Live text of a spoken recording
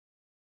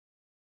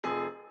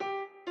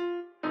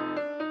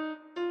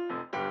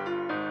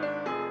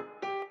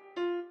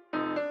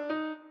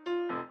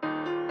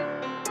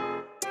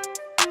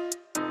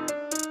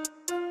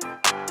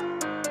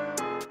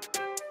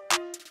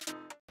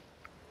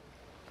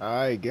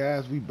Alright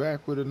guys, we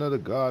back with another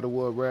God of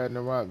War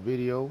Ragnarok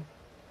video.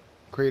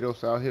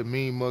 Kratos out here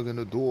mean mugging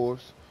the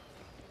dwarves.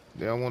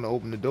 They don't want to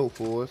open the door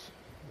for us.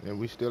 And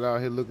we still out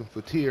here looking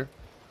for Tyr.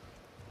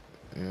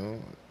 You know,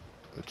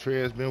 the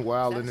Atreus been Is that a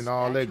wilding and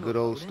all that statue good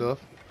of old Odin? stuff.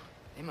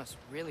 They must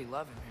really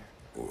love him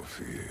here. Or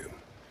fear him.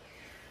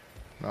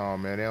 No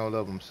man, they don't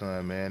love him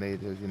son, man. They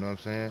just, you know what I'm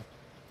saying?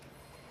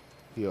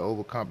 He a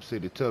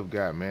overcompensated tough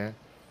guy, man.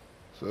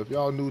 So if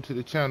y'all new to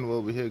the channel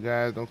over here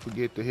guys, don't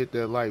forget to hit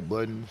that like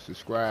button,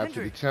 subscribe to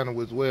Sindri. the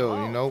channel as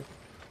well, you know.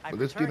 I've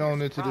But let's get returned your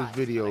on into this surprise,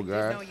 video but I did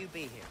guys. know you'd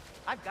be here.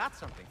 I've got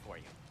something for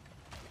you.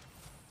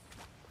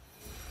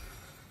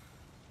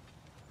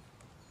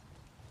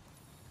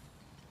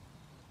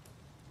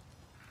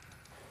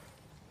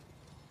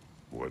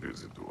 What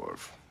is it,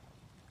 dwarf?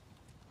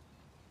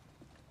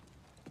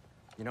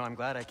 You know, I'm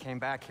glad I came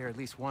back here at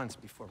least once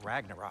before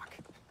Ragnarok.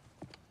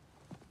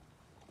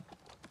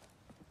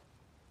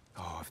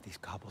 Oh, if these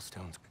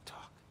cobblestones could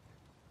talk.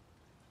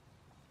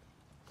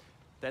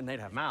 Then they'd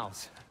have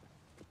mouths.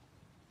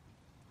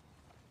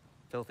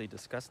 Filthy,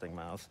 disgusting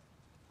mouths.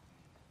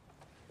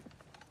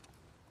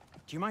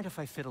 Do you mind if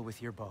I fiddle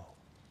with your bow?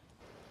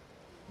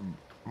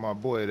 My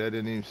boy, that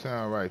didn't even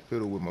sound right.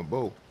 Fiddle with my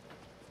bow.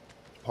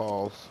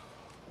 Pause.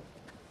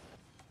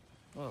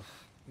 Oh,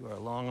 you are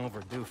long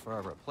overdue for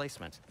a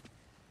replacement.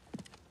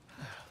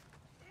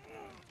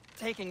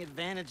 Taking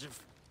advantage of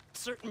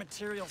certain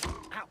materials.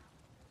 Ow.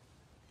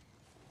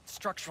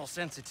 Structural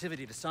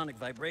sensitivity to sonic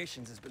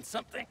vibrations has been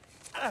something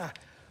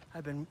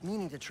I've been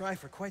meaning to try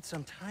for quite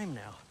some time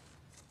now.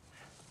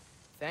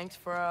 Thanks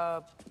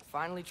for,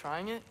 finally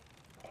trying it.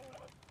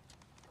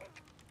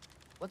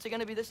 What's it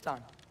gonna be this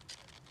time?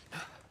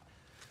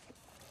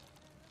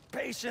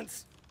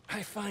 Patience.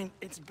 I find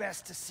it's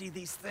best to see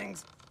these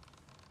things,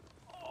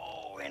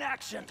 in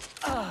action.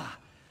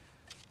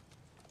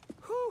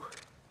 Whew.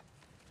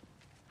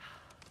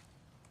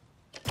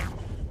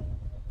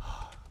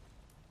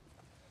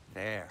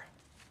 There.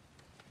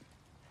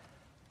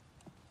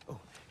 Oh,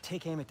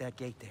 take aim at that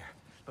gate there.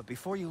 But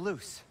before you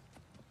loose,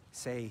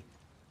 say,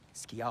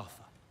 Skialfa.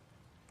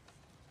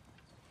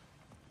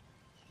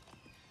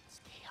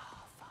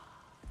 Skialfa.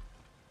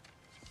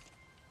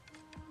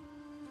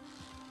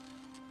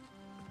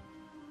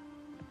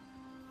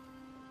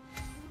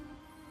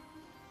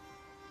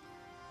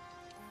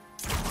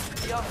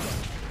 Yo.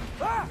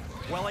 Ah!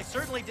 Well, I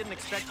certainly didn't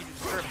expect you to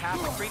disturb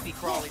half the creepy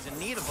crawlies in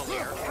need of a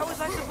lair. How was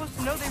I supposed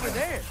to know they were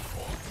there?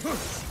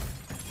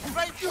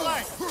 Right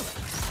flank!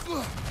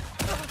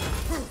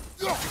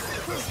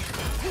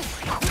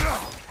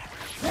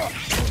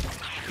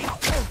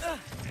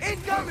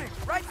 Incoming!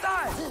 Right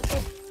side!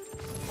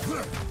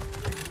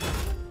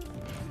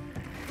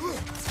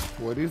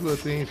 Boy, these little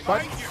things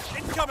fight.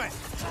 Incoming!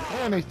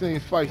 Man, these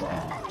things feisty.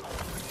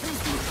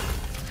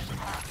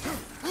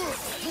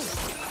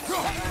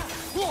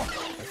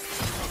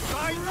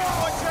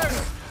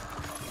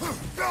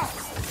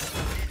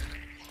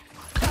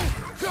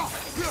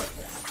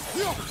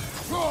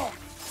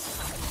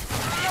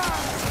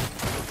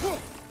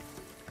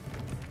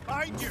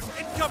 Behind you!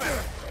 Incoming!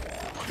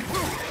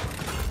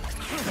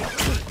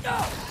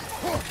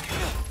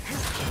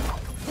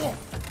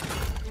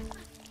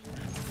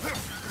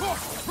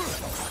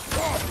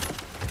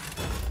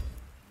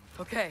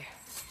 Okay,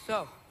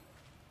 so,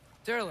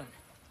 Durlin.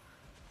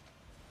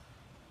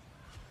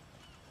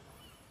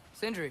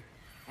 Sindri,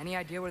 any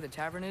idea where the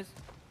tavern is?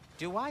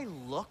 Do I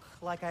look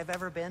like I've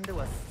ever been to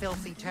a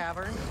filthy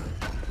tavern?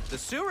 The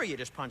sewer you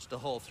just punched a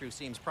hole through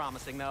seems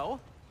promising, though.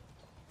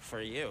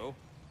 For you.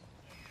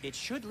 It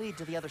should lead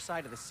to the other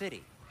side of the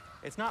city.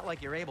 It's not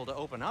like you're able to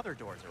open other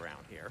doors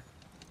around here.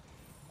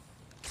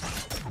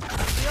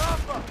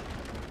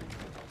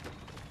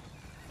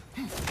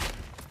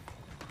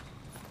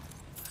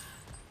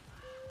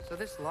 So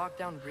this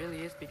lockdown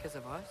really is because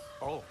of us?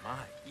 Oh my,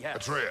 yes.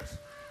 Atreus,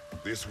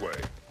 this way.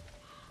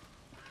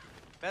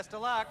 Best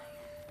of luck.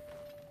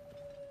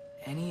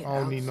 Any I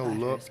don't need no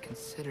outsider luck. is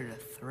considered a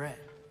threat.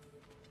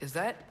 Is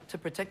that to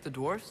protect the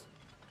dwarves?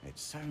 It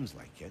sounds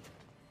like it.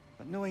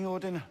 But knowing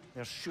Odin,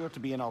 there's sure to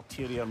be an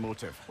ulterior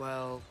motive.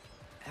 Well,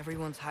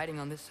 everyone's hiding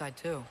on this side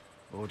too.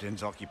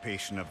 Odin's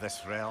occupation of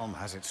this realm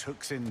has its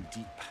hooks in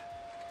deep.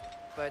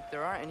 But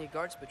there aren't any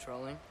guards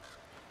patrolling.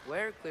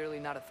 We're clearly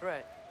not a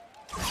threat.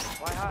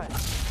 Why hide?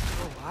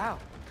 Oh wow.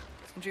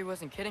 Sindri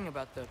wasn't kidding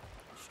about the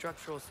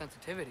structural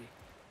sensitivity.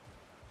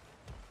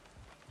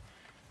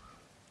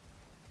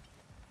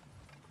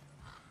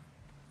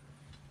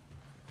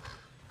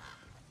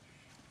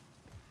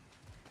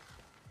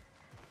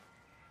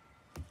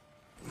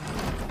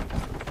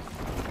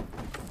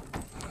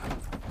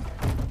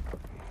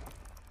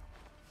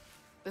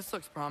 This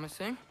looks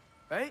promising,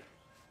 right?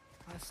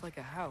 That's like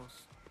a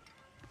house.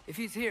 If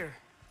he's here,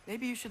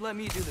 maybe you should let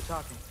me do the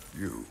talking.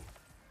 You.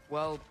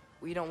 Well,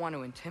 we don't want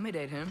to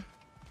intimidate him.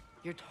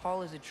 You're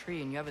tall as a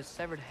tree and you have a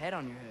severed head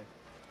on your head.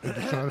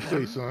 What you trying to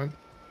say, son?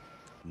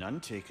 None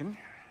taken.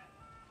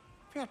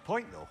 Fair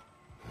point, though.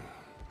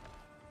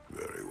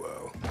 Very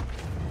well.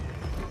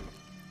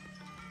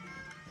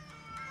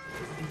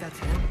 Think that's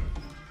him?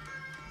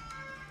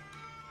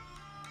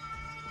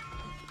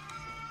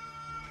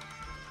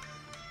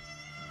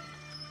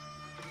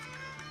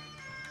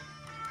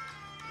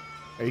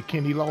 Hey,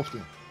 Kenny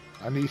Lawson,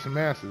 I need some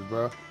answers,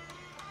 bro.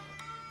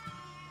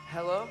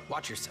 Hello?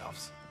 Watch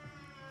yourselves.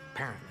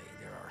 Apparently,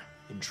 there are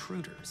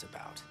intruders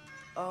about.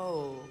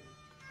 Oh,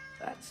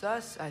 that's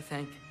us, I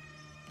think.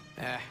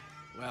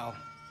 Well,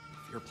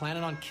 if you're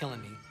planning on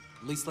killing me,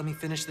 at least let me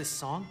finish this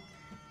song.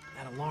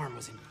 That alarm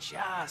was in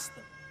just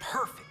the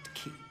perfect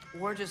key.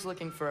 We're just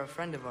looking for a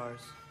friend of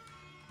ours,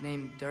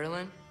 named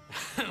Durlin.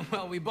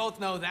 Well, we both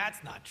know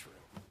that's not true.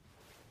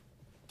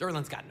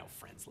 Durlin's got no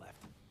friends left.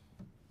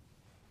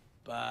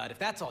 But if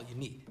that's all you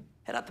need,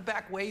 head out the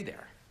back way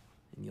there,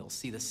 and you'll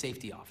see the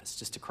safety office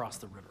just across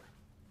the river.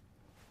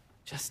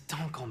 Just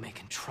don't go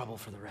making trouble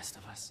for the rest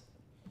of us.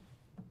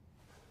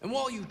 And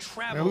while you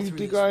travel who you through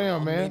think this I am,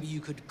 world, man? maybe you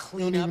could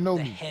clean even up know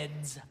the me.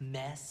 head's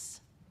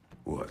mess.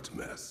 What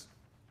mess?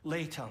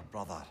 Later,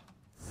 brother.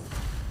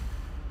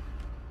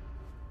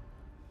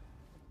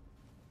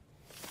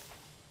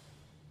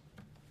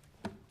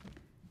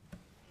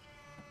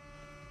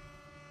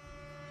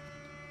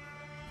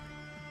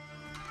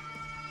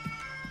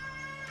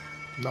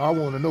 No, I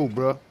want to know,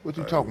 bro. What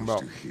you talking I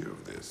about? wish to hear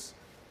of this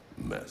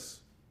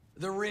mess.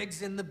 The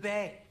rig's in the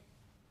bay.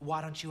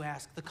 Why don't you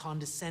ask the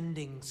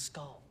condescending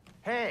skull?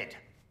 Head,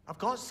 I've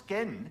got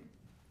skin.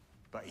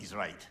 But he's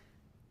right.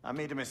 I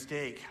made a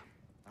mistake.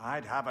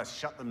 I'd have us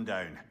shut them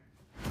down.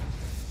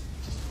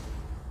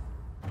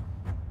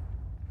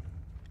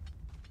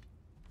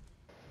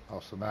 Oh,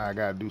 so now I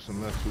gotta do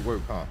some extra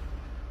work, huh?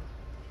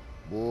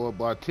 Boy,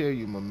 but I tell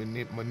you, my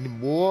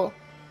boy.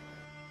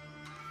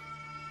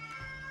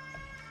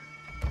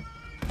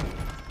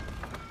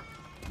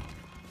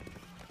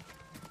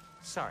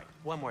 Sorry,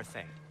 one more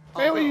thing.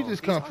 Hey, where you Although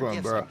just these come are from,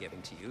 gifts bro? I'm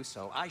giving to you,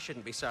 so I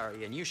shouldn't be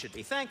sorry and you should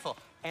be thankful.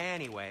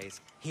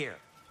 Anyways, here,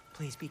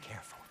 please be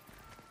careful.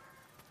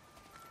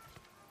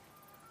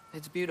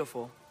 It's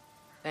beautiful.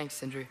 Thanks,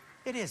 Sindri.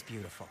 It is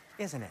beautiful,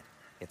 isn't it?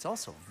 It's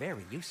also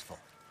very useful.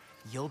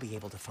 You'll be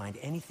able to find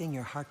anything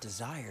your heart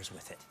desires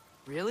with it.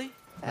 Really?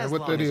 As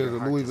what long that as is, your a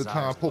heart Louis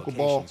desires Vuitton the Pokeball?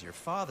 locations your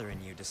father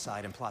and you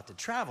decide and plot to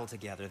travel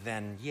together,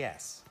 then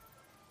yes.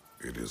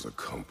 It is a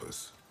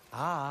compass.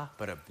 Ah,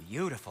 but a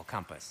beautiful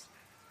compass.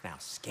 Now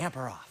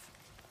scamper off.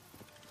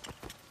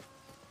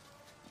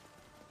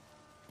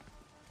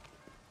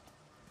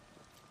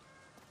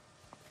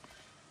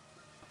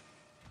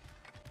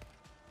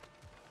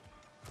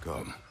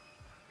 Come.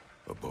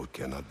 A boat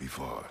cannot be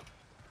far.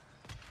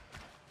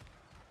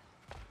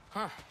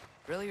 Huh.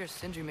 Earlier,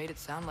 Sindri made it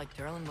sound like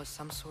Durlin was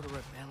some sort of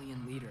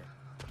rebellion leader.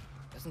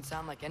 Doesn't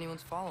sound like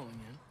anyone's following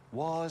him.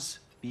 Was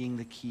being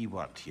the key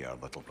word here,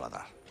 little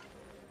brother.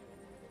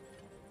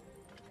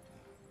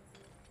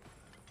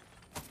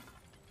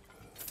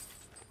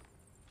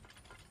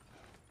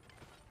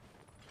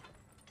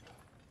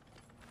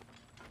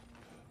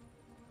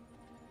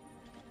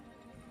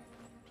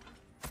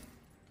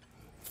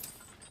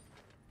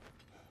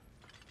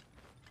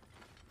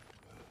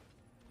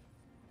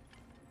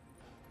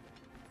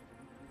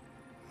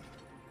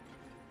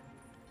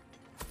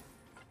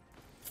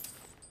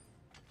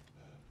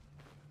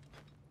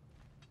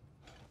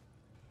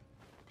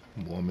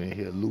 Boy, I'm in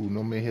here looting.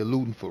 I'm in here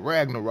looting for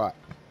Ragnarok.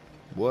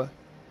 Boy,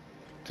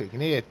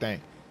 taking everything.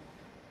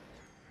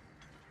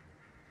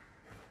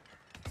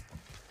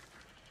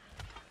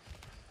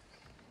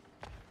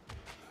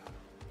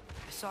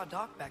 I saw a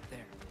dock back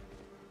there.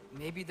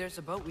 Maybe there's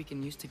a boat we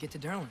can use to get to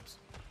Durlin's.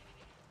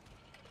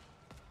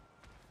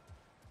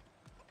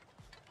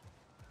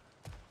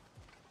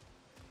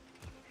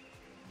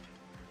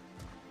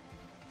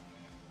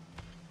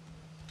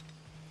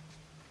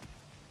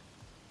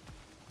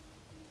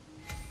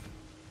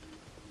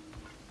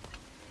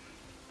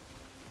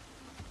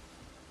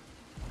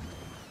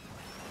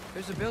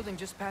 There's a building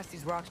just past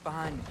these rocks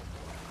behind me.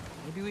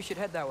 Maybe we should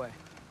head that way.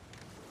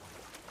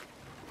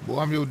 Boy,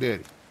 I'm your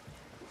daddy.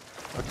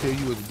 I'll tell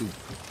you what to do.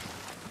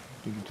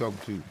 Who you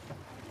talking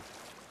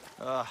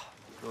to?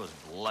 Those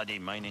bloody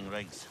mining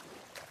rigs.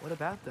 What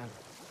about them?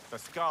 The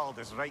Skald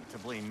is right to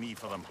blame me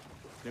for them.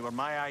 They were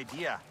my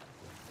idea.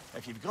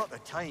 If you've got the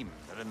time,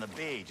 they're in the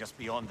bay just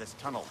beyond this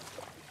tunnel.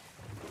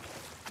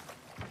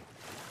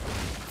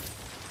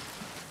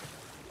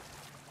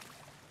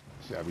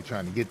 See, I be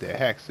trying to get that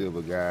hack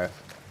silver, guys.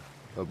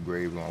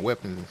 Upgrades on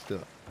weapons and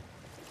stuff.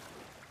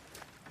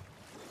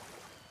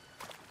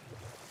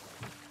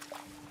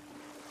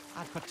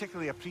 I'd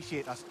particularly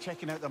appreciate us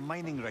checking out the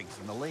mining rigs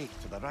in the lake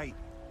to the right.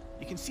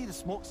 You can see the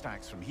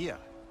smokestacks from here.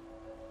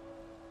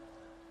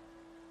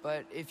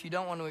 But if you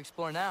don't want to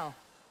explore now,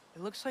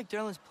 it looks like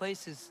Durlin's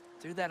place is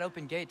through that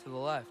open gate to the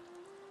left.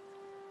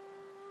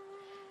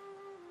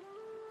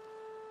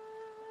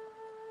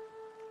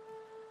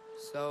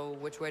 So,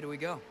 which way do we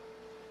go?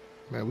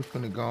 Man, we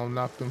finna go and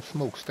knock them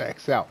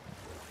smokestacks out.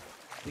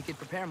 We could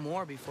prepare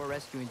more before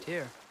rescuing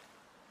Tyr.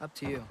 Up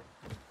to you.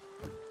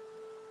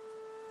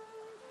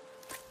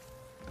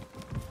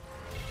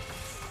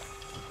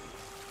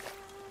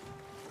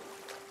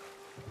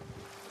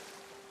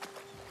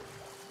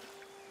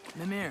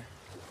 Mimir,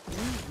 are you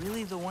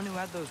really the one who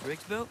had those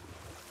rigs built?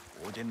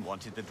 Odin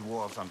wanted the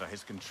dwarves under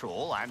his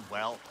control, and,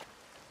 well,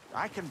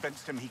 I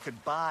convinced him he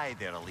could buy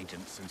their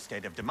allegiance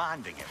instead of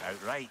demanding it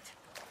outright.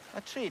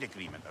 A trade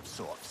agreement of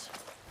sorts.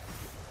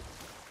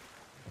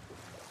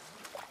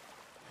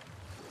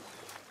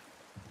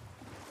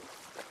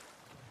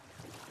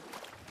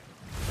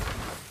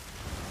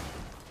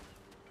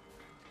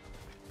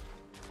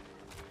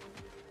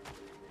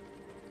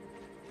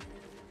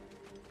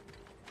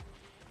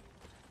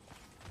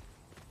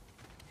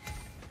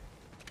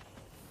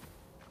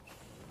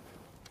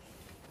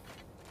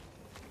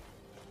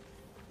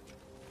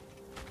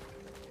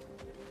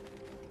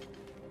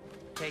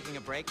 Taking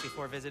a break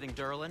before visiting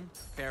Durlin?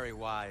 Very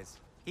wise.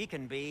 He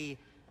can be...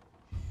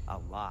 a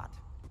lot.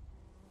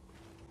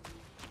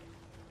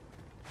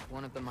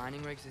 One of the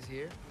mining rigs is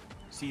here?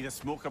 See the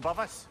smoke above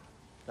us?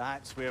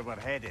 That's where we're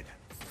headed.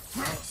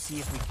 Let's see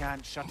if we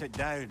can't shut it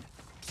down.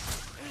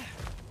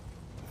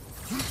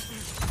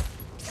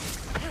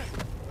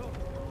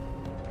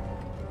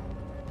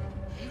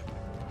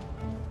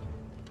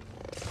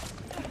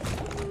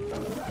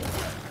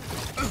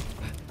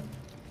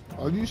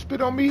 Oh, you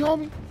spit on me,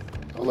 homie?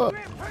 Hold up.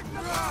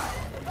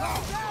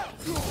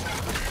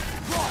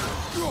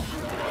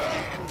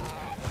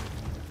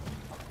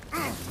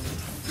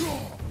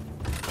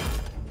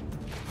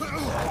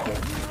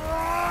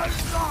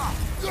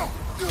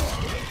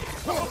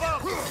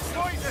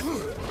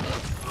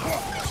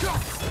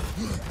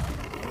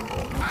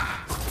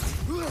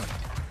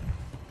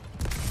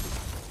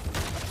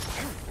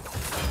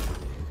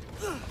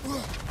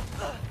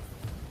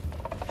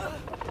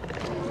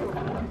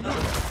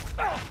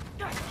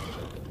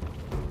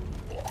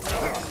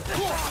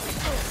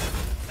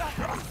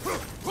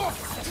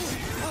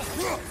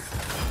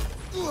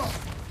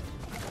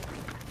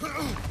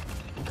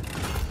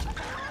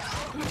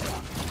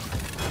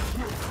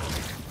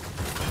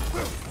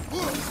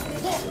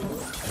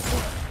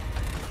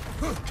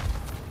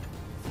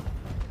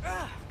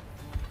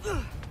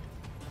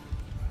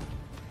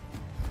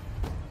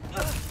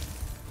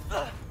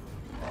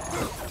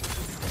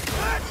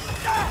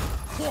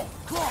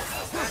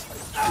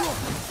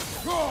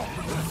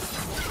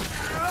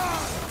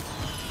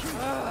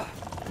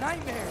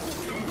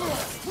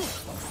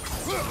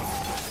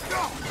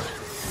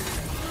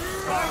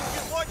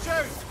 Watch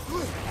out!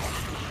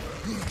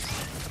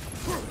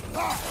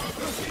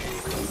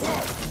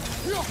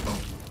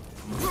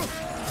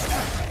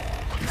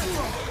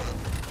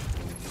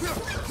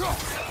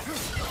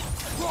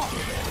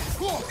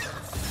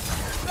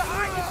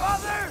 Behind you,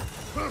 father!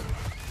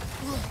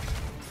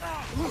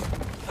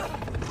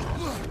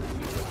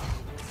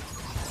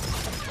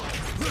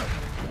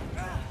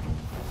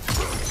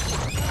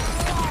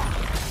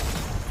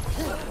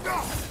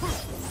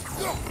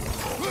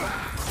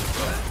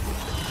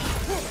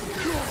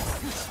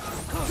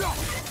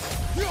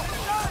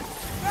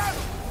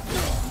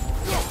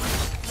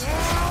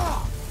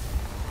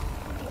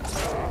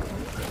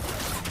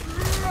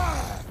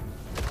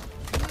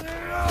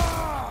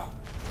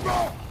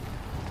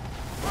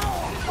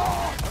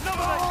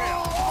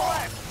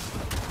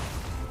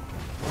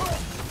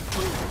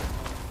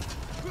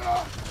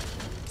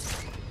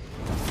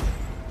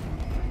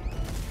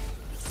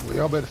 Well,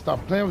 y'all better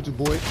stop playing with your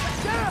boy.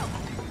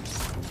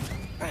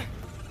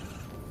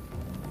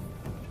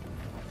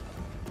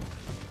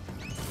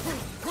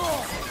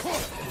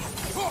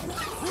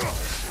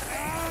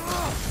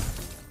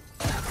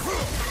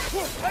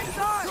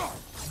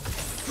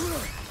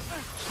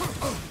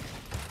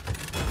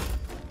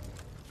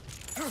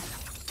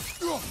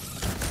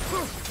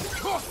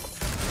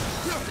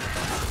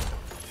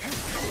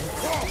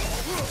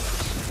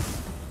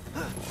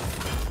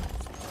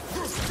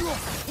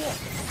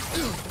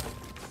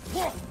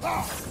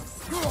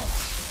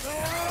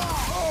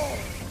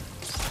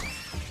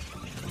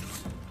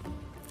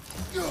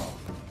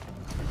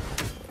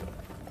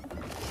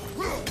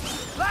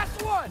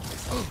 Last one!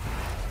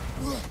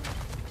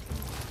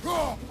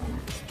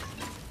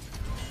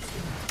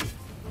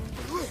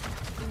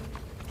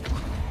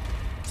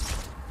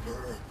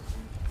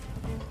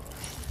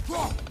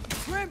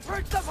 Grim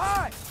perched up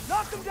high!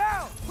 Knock him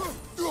down!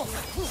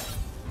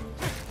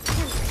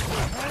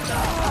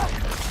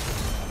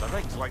 The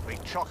rig's likely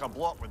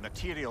chock-a-block with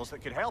materials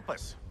that could help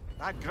us.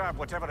 I'd grab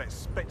whatever it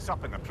spits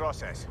up in the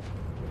process.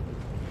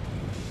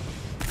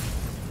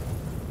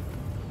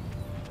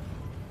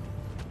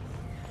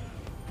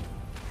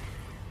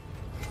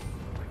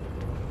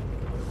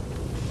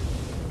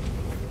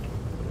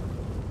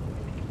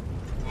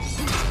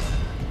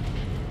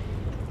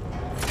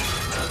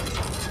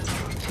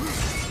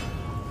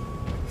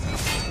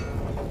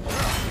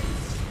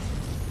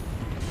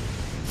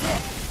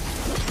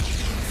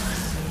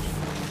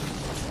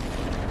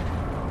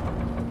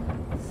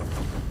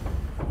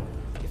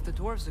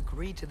 Dwarves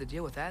agreed to the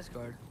deal with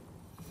Asgard.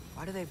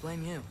 Why do they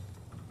blame you?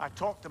 I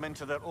talked them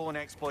into their own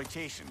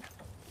exploitation.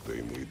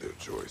 They made their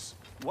choice.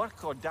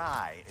 Work or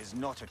die is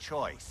not a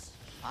choice.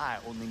 I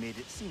only made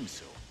it seem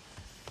so.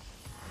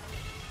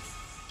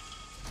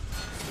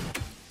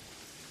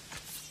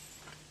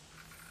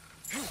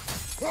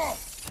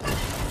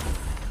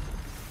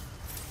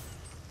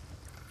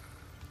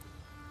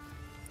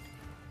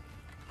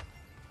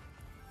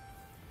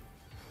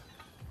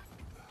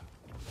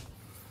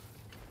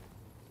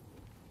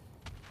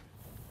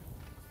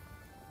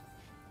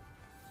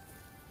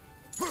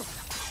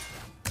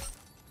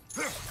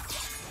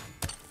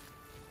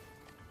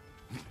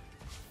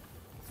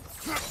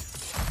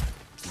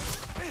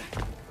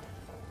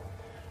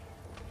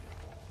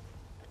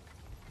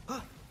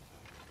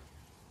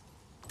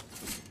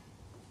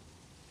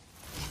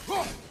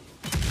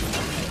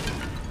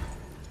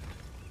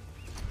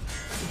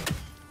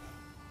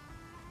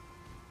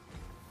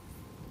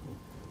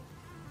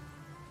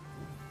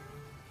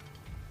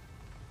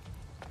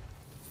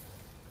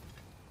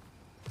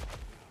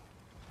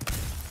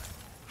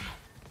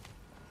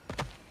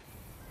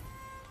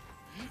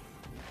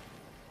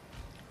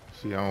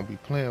 See, I don't be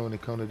playing when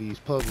it come to these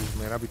puzzles,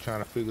 man. I be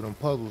trying to figure them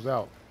puzzles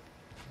out.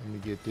 Let me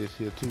get this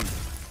here too.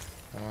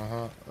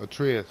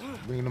 Atreus,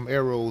 bring them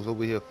arrows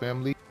over here,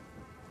 family.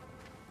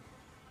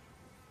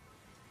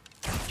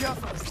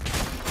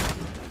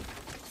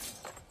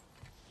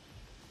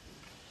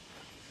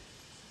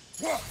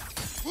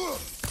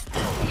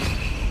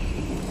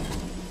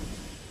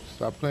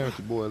 Stop playing with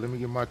your boy. Let me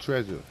get my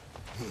treasure.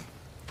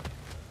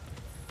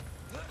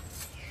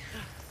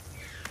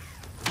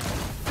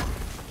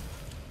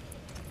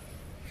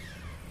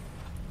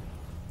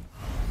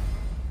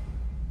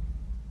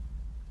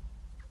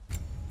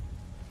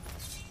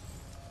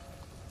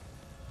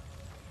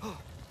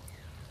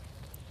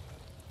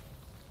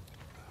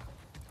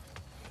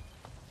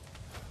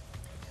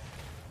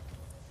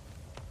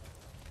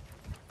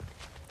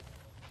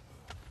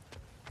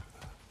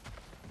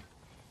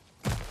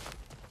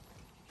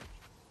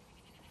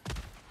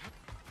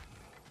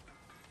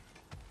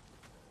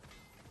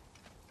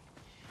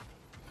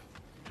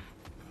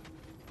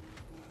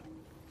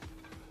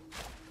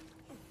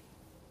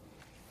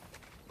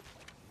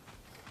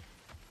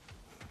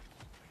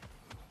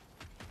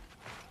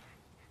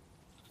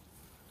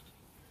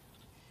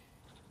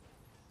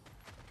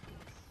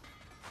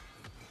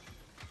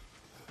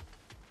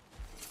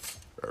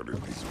 How did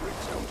these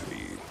rigs come to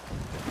be?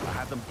 I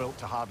had them built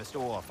to harvest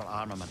ore for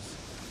armaments.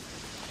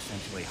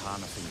 Essentially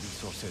harnessing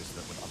resources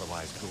that would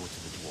otherwise go to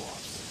the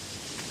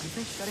dwarves. You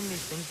think shutting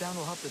these things down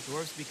will help the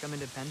dwarves become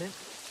independent?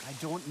 I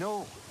don't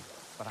know,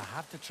 but I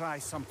have to try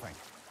something.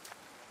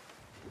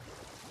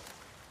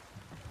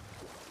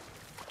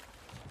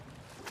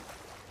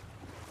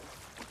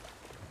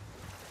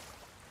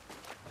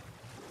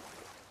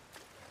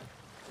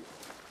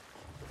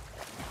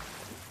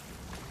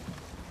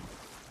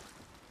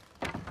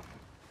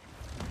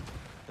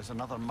 There's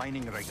another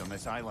mining rig on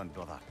this island,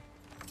 brother.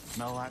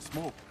 Smell that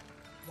smoke?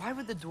 Why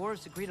would the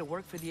dwarves agree to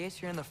work for the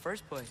Aesir in the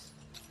first place?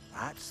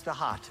 That's the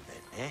heart of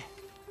it, eh?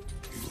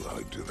 You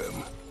lied to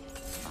them.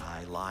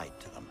 I lied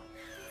to them.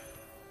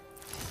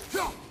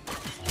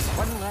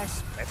 One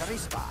less feathery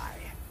spy.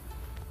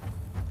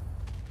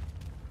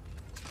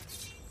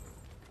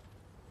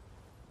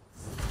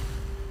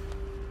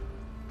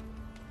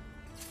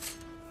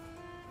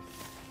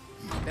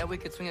 Bet we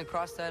could swing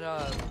across that,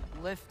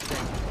 lift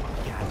thing.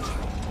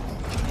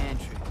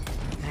 Entry.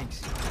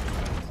 Thanks.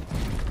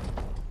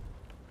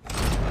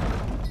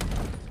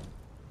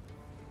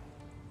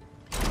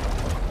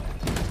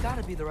 It's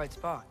gotta be the right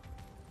spot.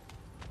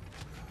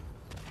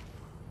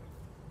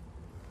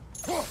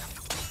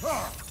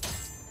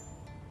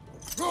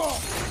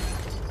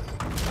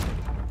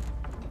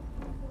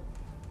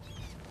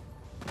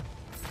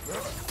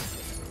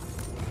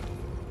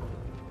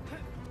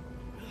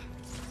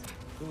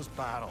 Those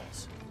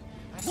barrels.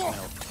 I smell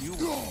fuel.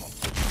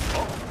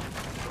 Oh,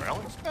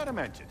 well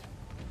experimented.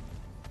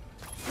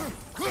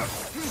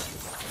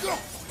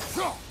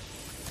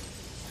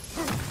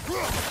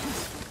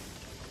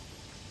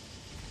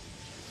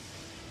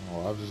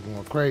 Oh, I was just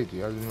going crazy.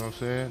 You know what I'm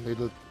saying? They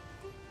look.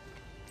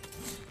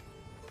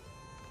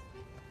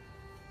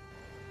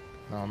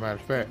 No, matter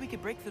of fact, We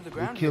could break through the we're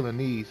ground killing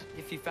these.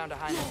 if you found a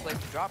high enough place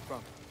to drop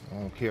from. I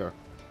don't care.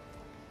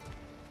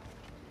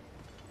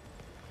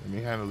 Let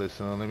me handle this,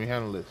 son. Let me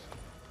handle this.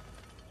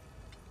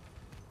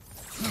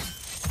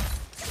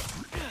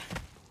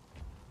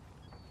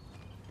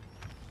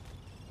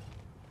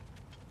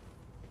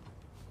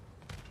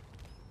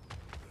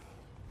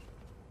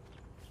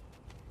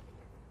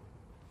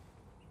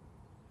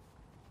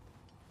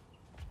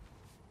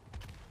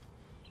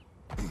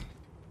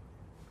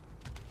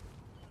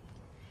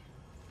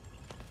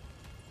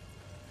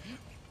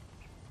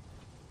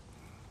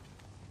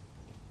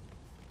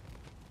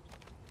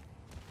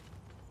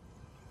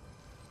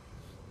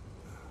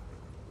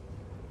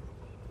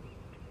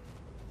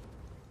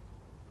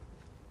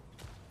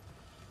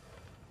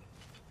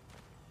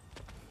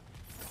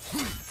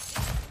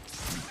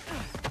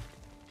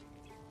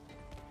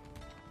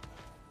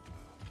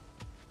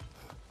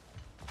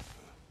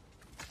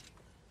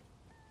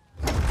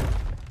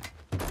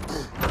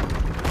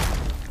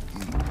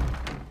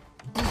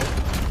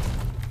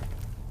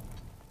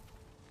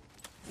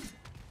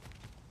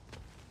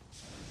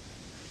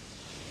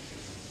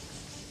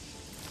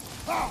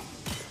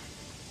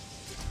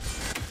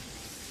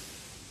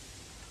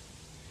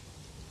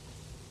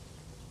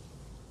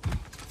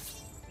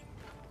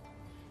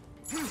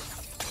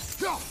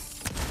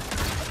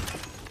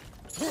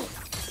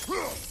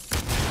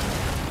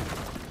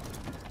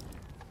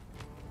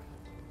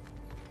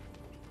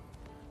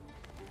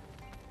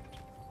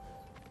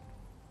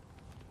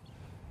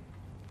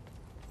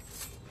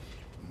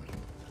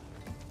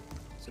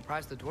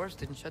 surprised the dwarves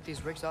didn't shut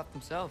these rigs off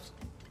themselves.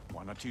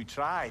 One or two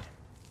tried.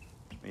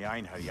 The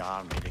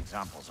Einherjar made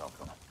examples of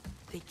them.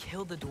 They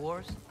killed the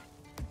dwarves?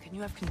 Couldn't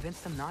you have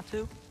convinced them not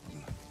to?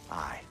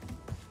 Aye.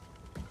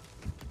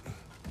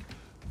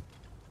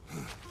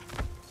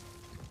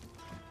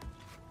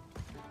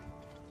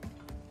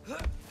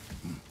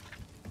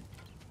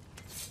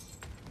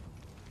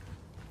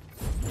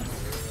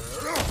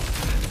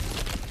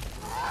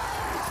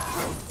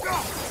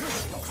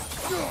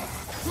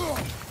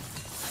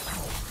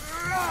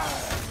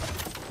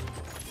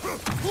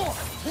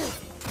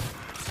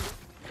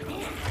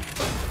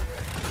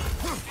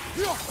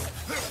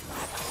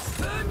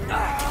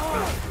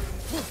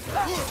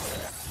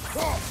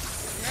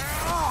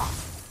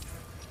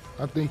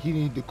 I think he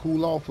need to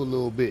cool off a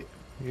little bit.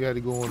 He had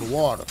to go in the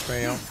water,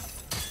 fam.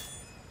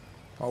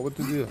 Oh, what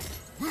the deal?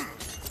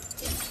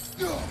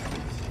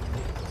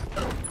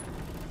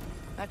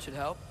 That should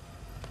help.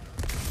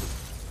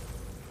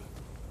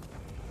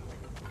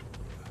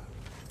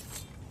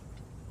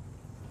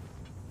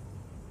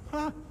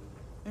 Huh.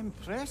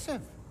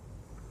 Impressive.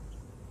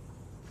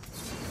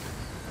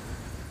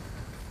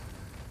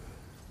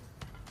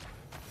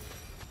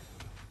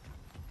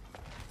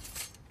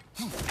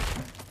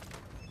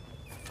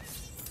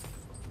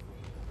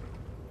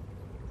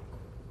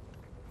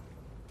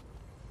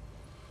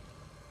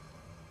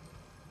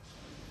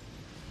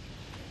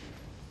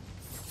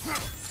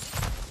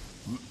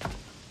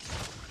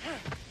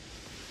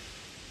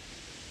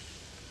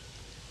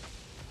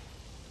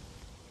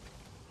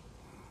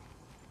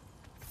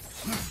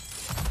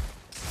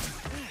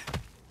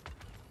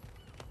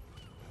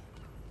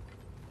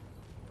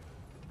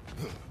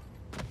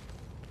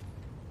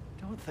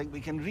 Don't think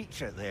we can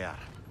reach it there.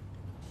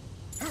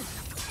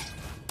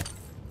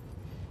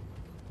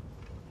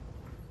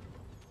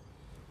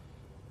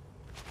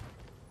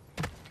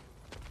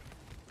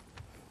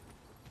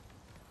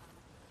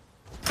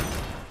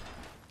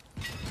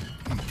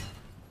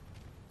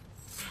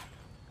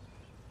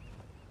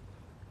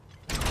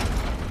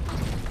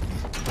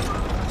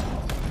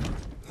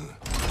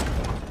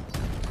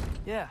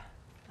 Yeah,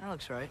 that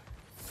looks right.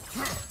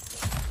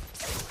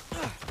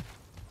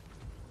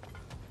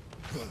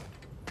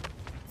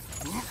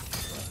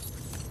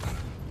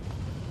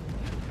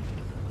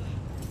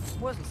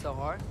 Wasn't so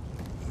hard.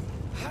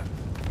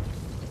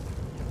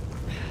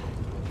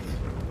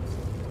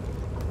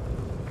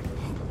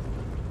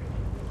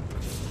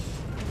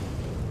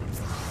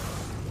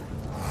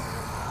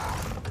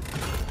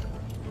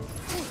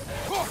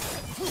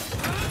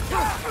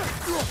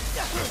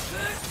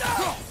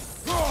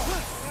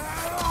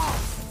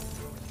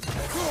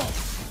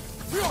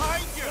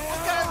 Behind you!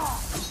 Look out!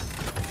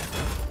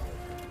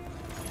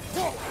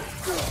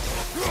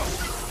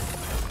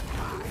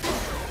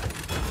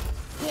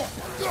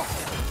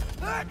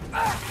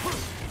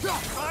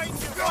 Behind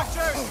you, watch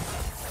out!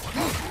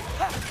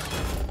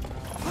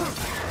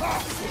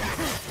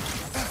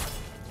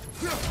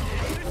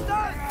 It's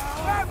done!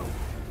 Grab him!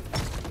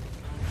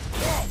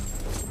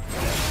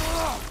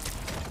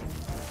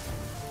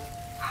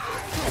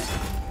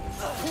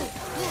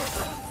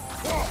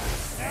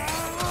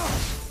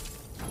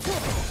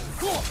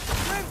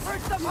 Bring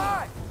Fritz up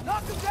high!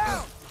 Knock him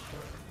down!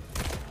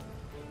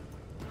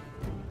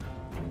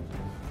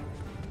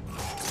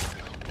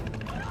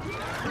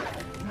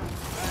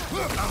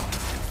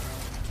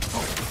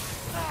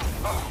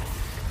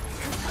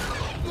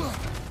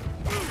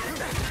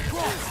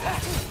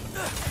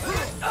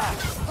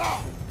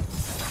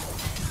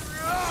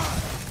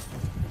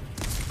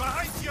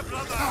 Behind you,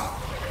 brother!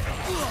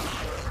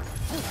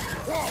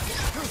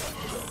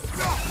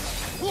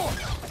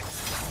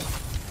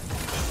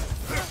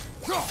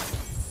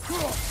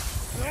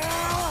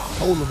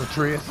 Hold him,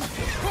 Atreus.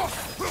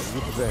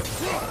 Get the back.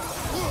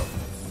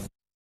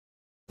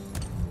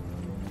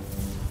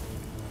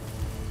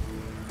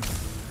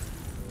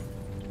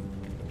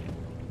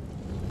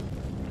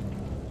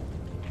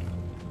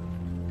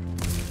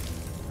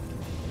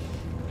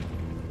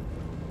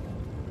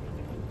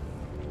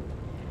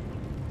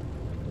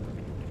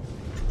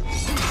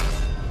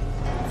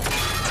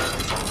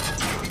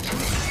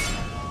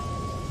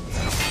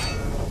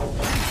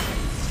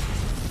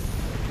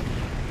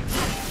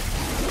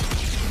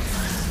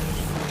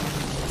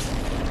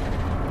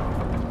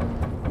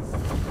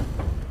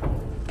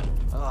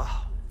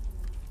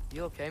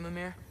 You okay,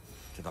 Mimir?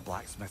 To the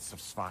blacksmiths of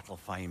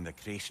Svartalfheim, the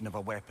creation of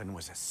a weapon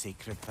was a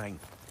sacred thing.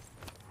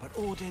 But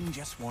Odin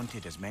just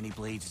wanted as many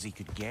blades as he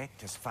could get,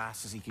 as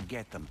fast as he could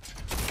get them.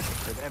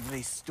 With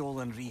every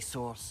stolen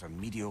resource and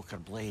mediocre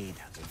blade,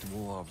 the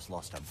dwarves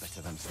lost a bit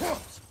of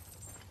themselves.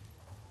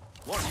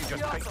 What you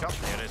just picked up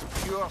there is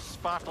pure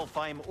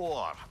Svartalfheim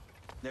ore.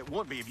 It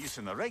won't be of use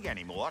in the rig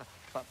anymore,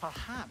 but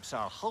perhaps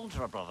our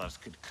Huldra brothers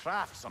could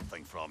craft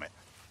something from it.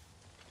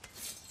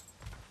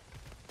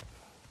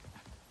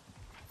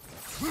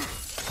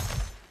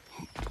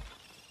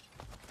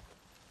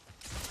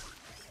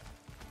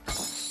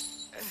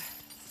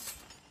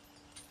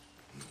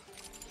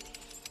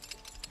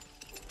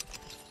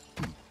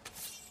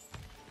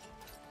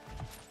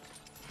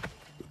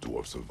 The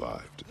dwarf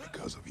survived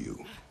because of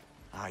you.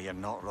 Ah, you're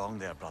not wrong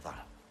there, brother.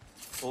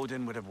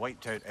 Odin would have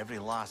wiped out every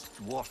last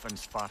dwarf in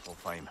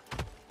Svartalfheim.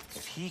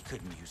 If he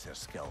couldn't use their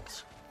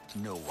skills,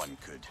 no one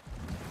could.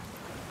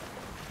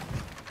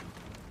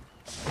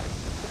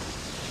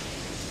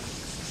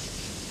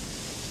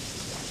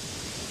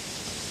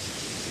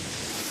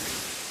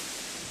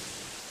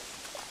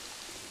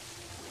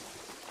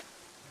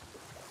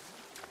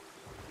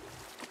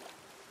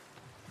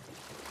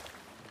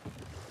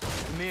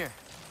 Amir,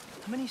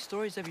 how many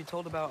stories have you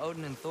told about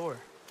Odin and Thor?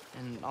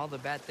 And all the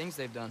bad things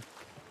they've done?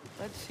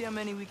 Let's see how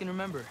many we can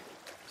remember.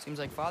 Seems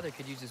like Father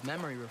could use his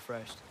memory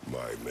refreshed.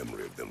 My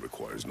memory of them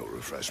requires no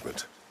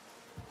refreshment.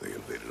 They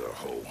invaded our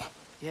home.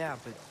 Yeah,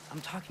 but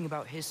I'm talking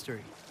about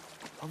history.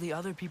 All the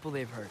other people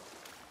they've hurt.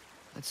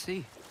 Let's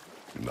see.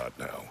 Not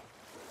now.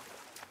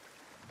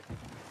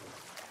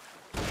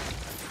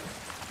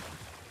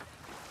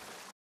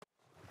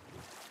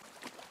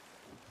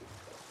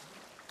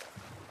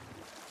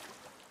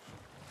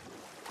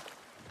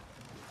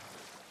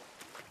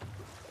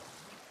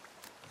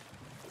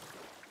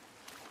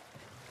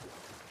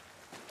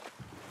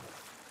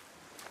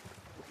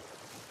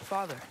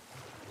 Father,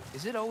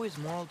 is it always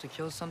moral to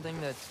kill something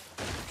that's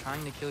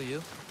trying to kill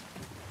you?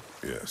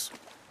 Yes.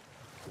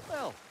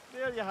 Well,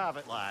 there you have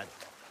it, lad.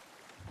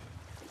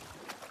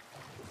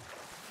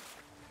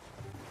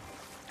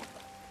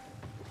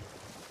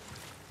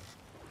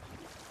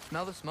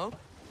 Smell the smoke?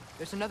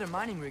 There's another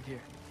mining rig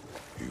here.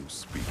 You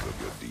speak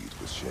of your deeds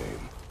with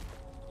shame.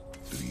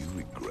 Do you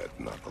regret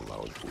not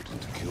allowing Odin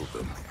to kill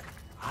them?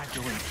 I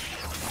don't.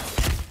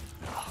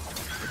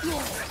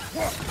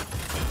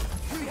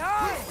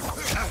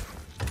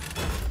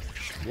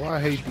 Why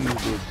I hate these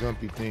little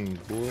jumpy things,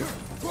 boy?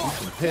 These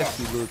some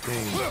pesky little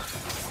things.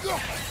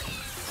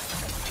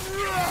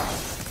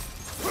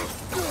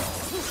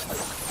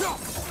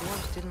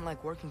 Dwarves didn't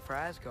like working for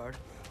Asgard.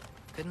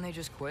 Couldn't they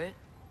just quit?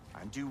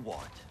 And do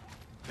what?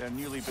 Their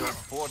newly built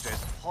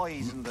fortress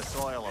poisoned the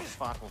soil of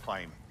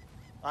Svartalfheim.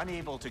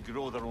 Unable to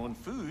grow their own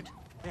food,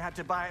 they had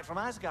to buy it from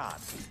Asgard.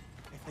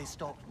 If they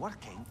stopped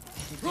working,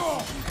 they'd be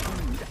taking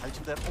food out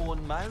of their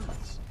own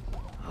mouths.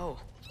 Oh,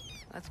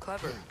 that's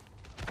clever.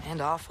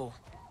 And awful.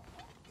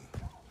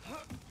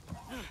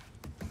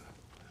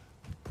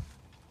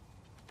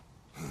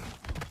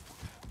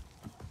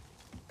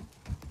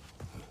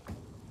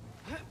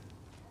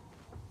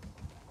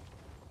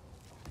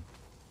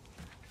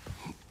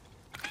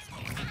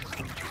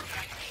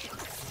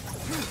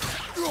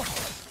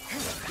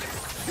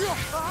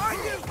 Behind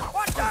you!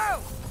 Watch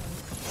out!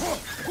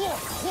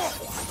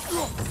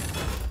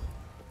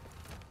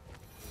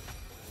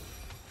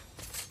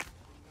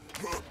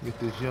 Get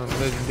this young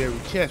legendary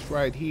chest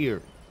right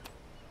here.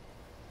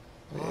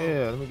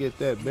 Yeah, let me get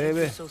that,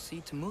 baby. So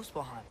seed to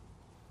Muspelheim.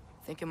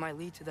 Think it might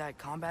lead to that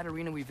combat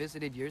arena we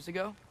visited years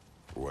ago?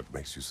 What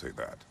makes you say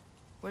that?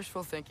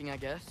 Wishful thinking, I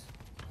guess.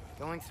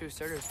 Going through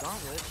Surtur's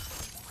gauntlet.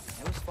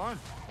 It was fun.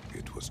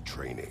 It was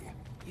training.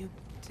 You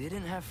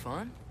didn't have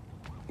fun?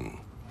 Hmm.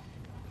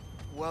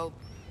 Well,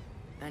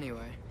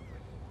 anyway.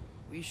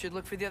 We should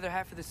look for the other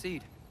half of the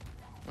seed.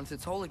 Once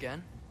it's whole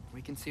again,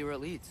 we can see where it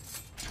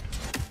leads.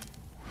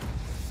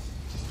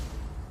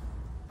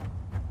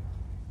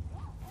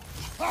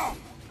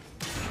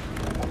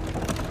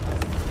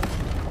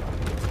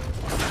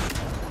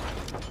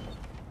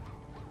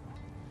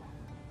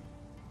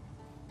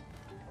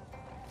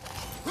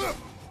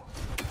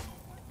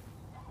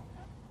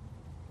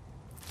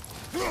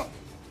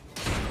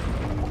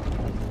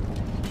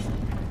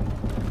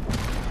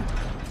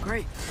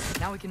 Great.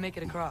 Now we can make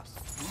it across.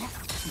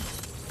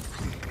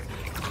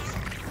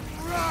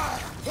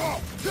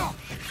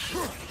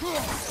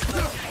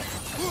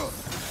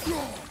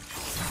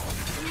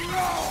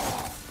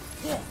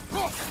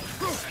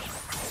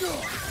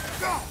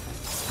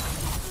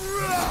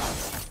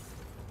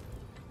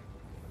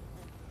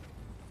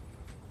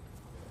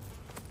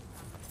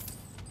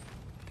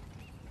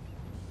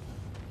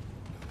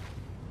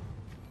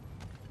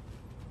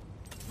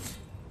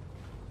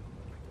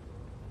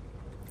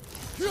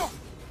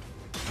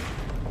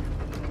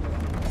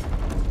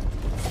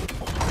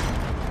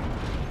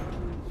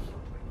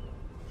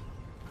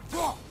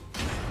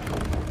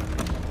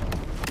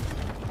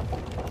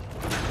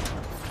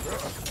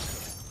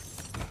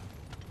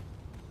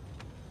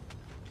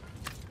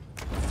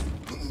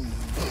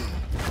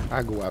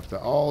 I go after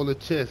all the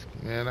chests,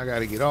 man. I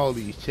gotta get all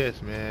these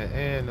chests, man,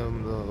 and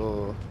them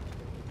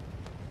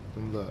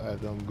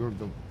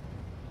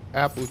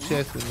apple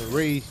chests and the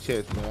raised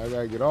chests, man. I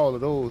gotta get all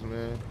of those,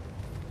 man.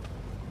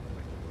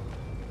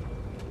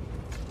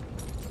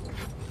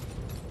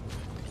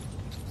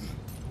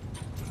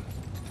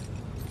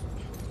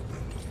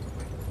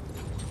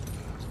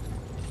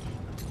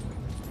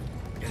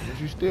 If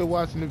you're still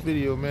watching the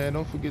video, man,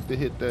 don't forget to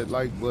hit that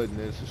like button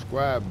and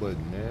subscribe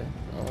button, man.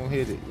 Don't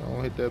hit it.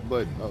 Don't hit that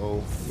button.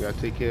 Uh-oh. We gotta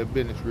take care of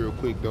business real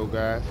quick, though,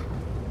 guys.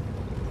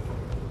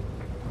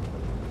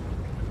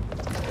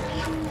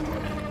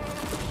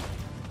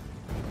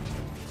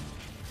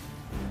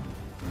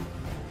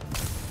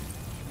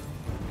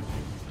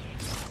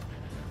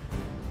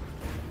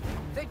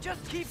 They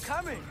just keep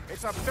coming.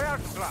 It's a bird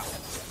trap.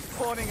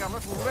 Spawning our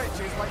little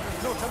wretches like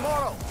there's no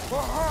tomorrow. For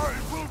her,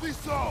 it will be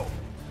so!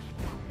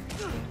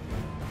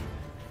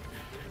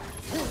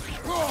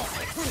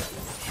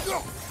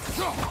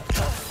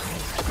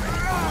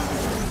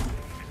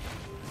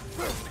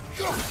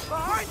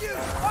 Behind you!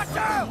 Watch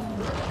out!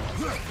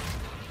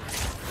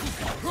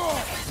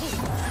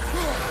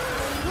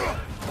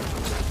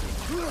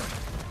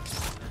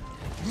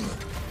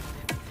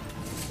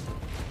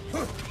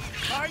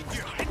 Behind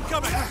you!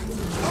 Incoming!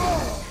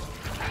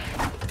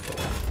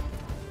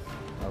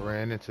 I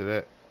ran into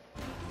that.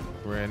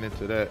 Ran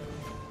into that.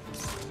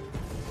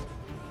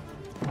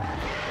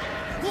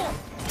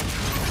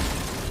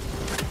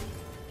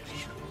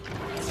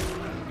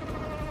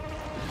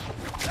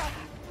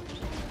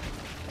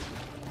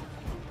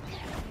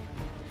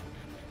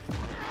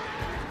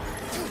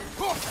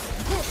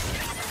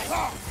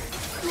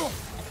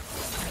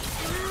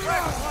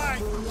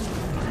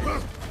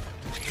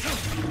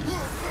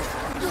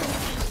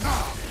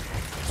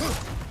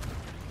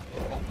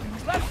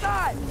 Left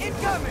side!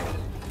 Incoming!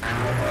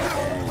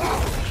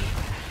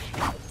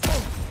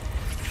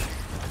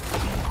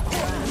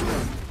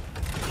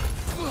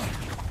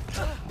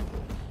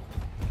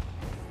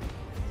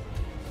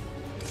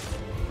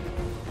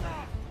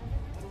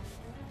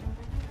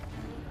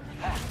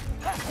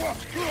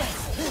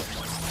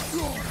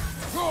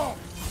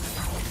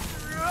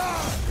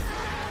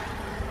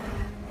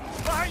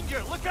 Behind you!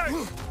 Look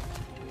out!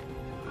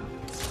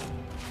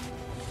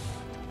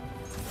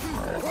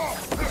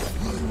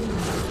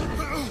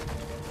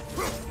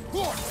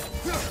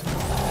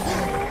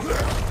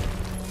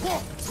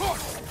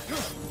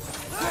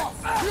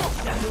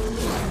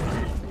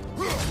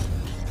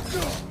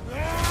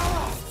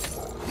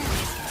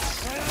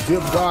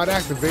 Zip guard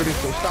activated,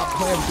 so stop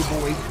playing with the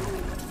boys.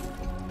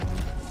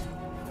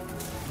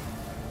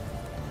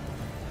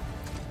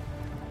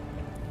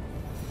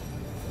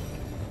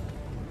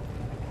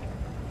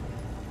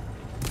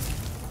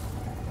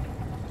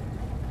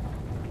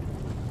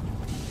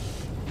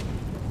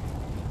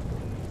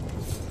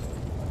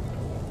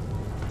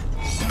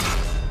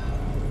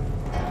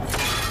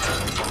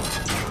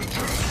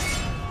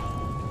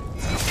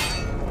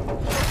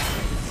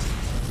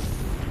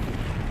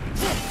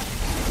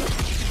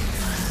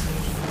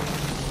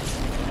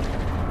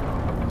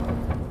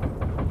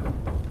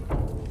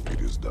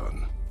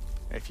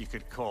 If you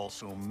could call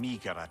so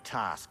meager a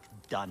task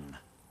done.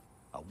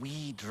 A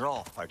wee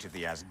drop out of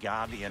the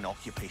Asgardian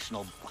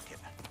occupational bucket.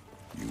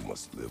 You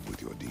must live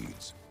with your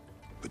deeds,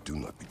 but do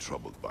not be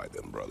troubled by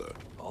them, brother.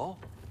 Oh?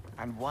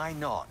 And why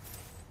not?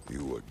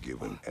 You were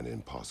given an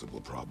impossible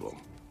problem.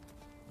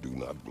 Do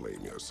not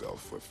blame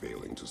yourself for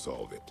failing to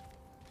solve it.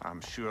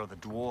 I'm sure the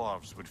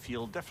dwarves would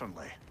feel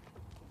differently.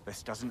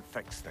 This doesn't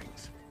fix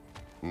things.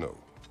 No,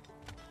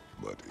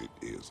 but it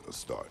is a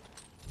start.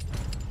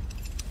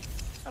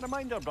 A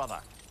reminder, brother.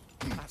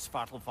 That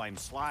Svartalfheim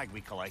slag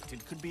we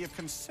collected could be of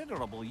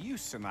considerable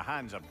use in the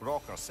hands of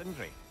Brok or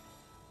Sindri.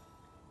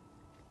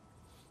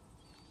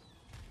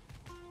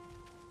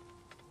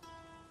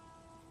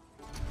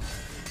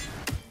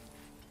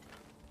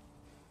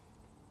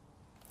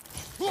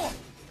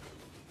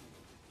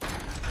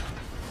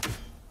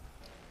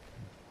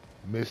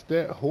 Missed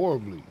that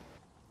horribly.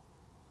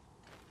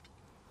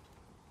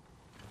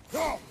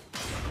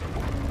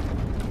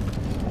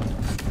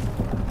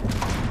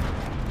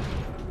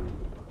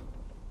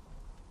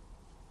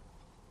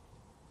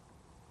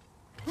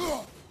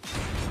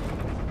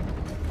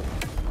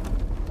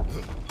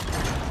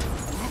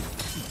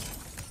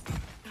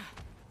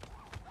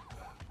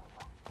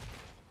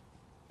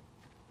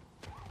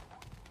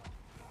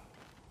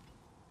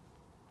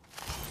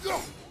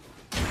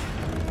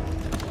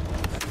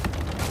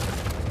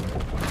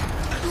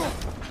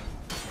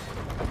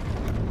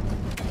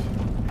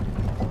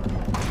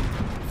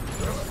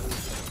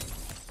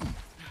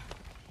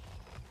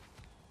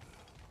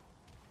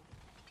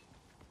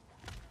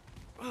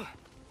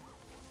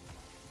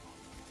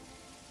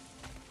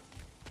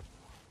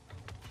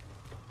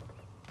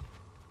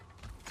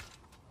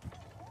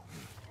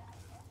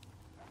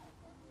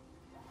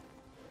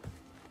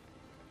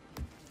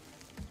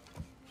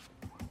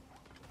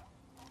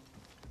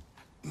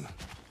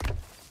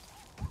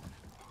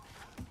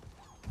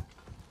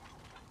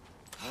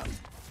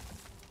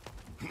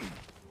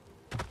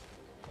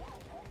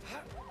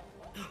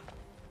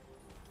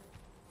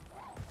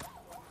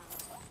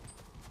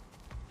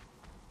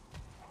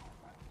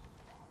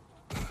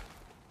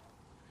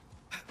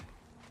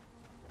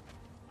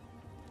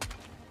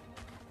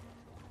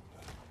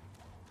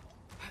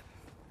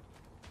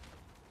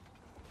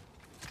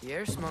 The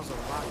air smells a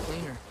lot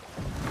cleaner.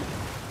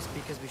 It's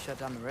because we shut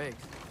down the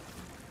rigs.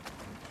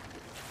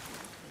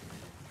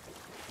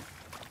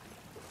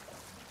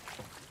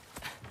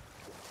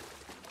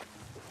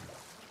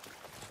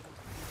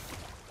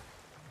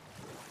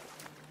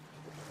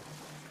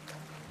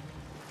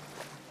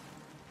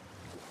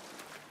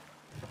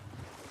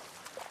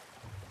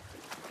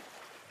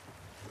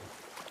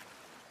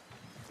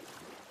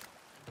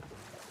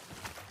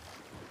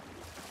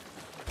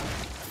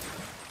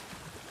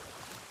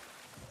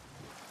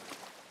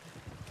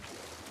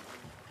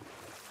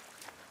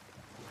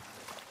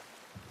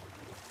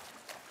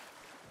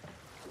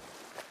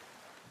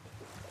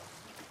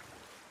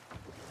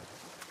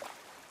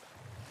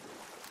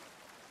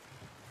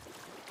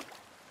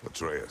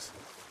 Atreus,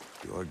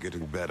 you are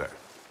getting better.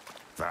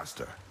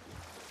 Faster.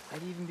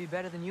 I'd even be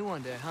better than you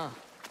one day, huh?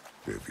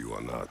 If you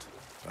are not,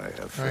 I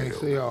have I ain't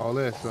failed. say all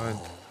that, son.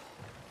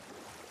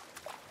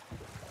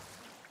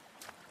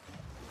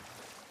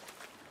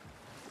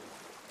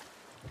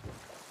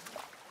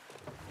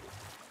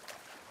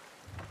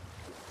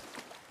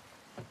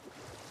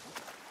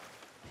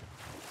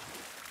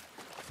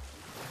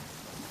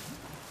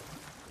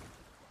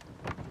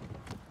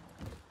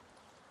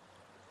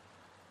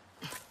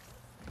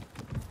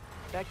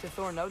 Back to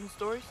Thor and Odin's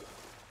stories?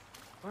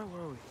 Where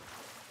were we?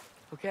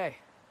 Okay,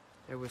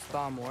 there was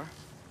Thalmor,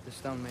 the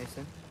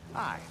stonemason.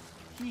 Aye,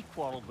 he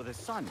quarreled with his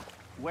son.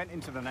 Went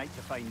into the night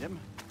to find him,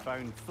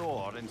 found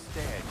Thor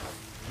instead.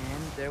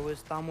 And there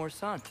was Thalmor's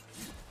son,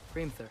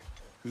 Hrimthur.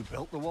 Who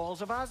built the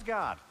walls of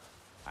Asgard,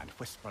 and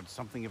whispered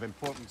something of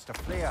importance to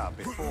Freya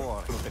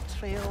before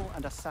betrayal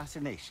and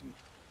assassination.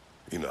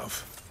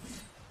 Enough.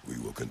 We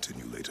will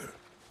continue later.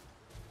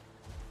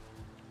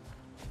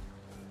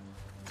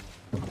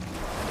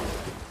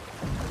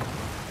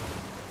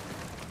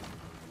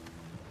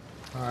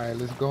 Alright,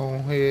 let's go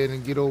ahead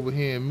and get over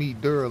here and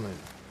meet Durlin.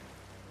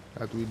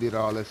 After we did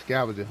all that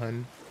scavenger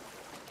hunting.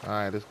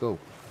 Alright, let's go.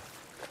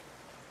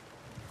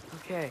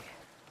 Okay,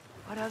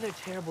 what other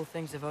terrible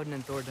things have Odin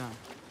and Thor done?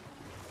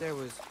 There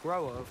was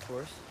Groa, of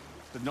course.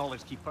 The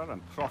knowledge keeper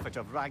and prophet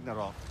of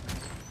Ragnarok.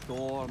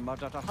 Thor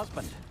murdered her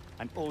husband,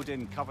 and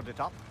Odin covered it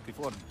up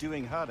before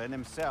doing her in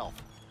himself.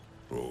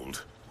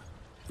 Hold.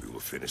 We will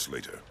finish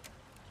later.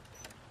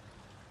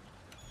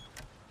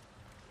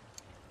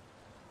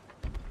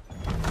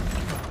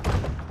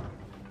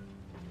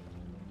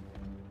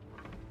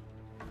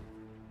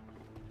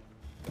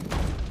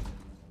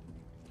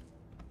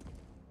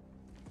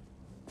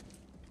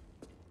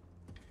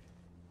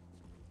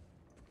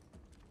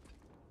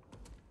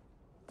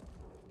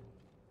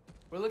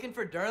 We're looking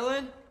for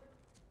Durlin?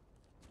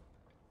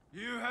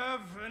 You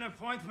have an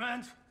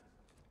appointment?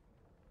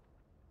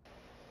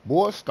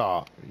 Boy,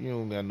 stop. You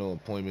don't got no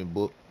appointment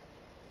book.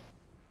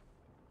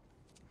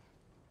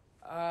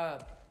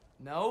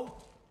 No?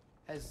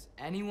 Has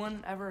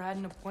anyone ever had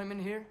an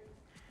appointment here?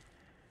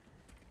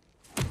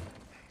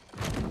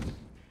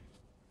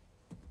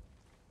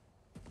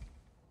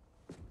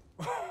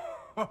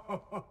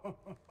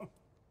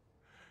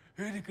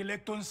 Here to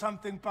collect on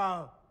something,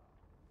 pal?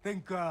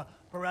 Think,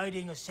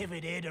 parading a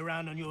severed head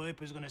around on your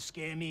hip is gonna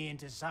scare me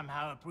into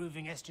somehow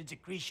approving Estrid's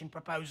accretion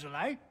proposal,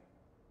 eh?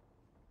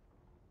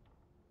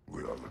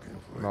 We are looking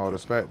for... No, the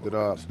fact that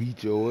I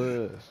beat your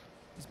ass.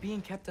 It's being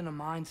kept in a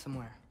mine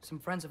somewhere. Some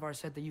friends of ours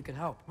said that you could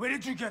help. Where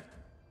did you get...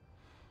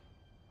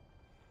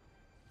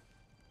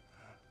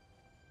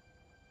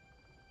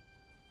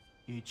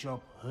 You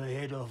chop her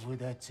head off with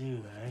that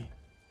too, eh?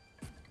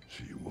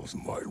 She was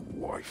my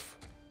wife.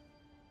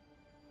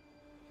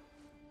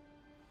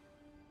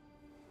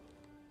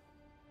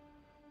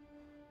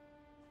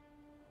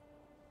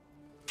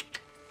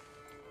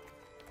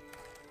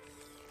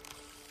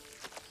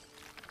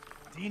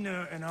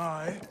 Dina and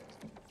I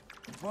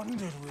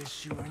wondered where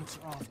she went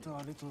after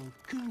our little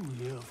coup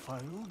here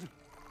failed.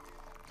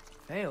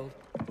 Failed?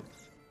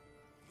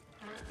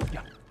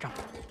 Yeah, jump,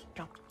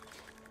 jump.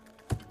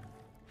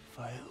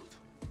 Failed.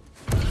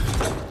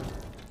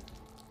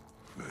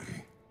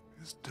 Faye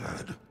is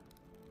dead.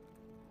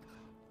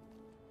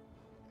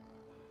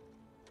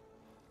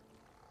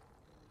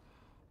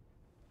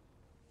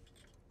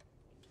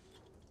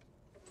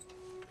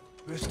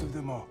 Rest of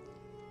them are.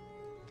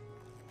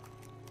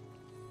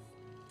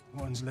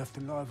 Ones left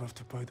alive have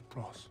to pay the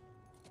price.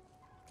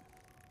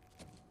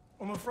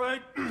 I'm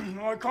afraid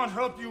I can't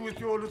help you with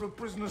your little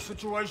prisoner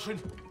situation.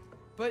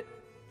 But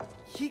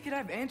he could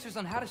have answers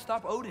on how to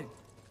stop Odin.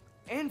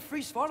 And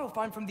free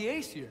Svartalfheim from the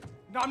Aesir.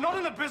 Now, I'm not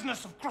in the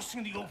business of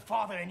crossing the old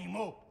father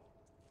anymore.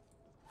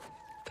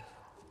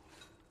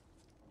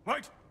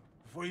 Right,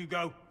 before you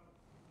go.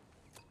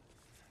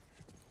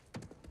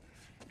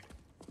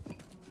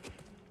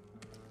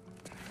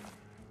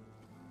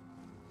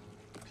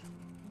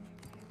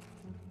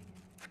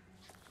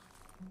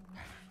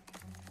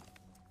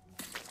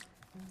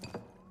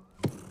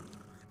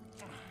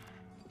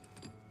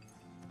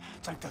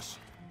 Take this.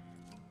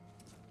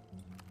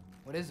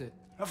 What is it?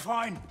 A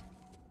fine.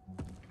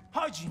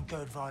 Hygiene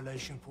code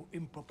violation for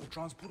improper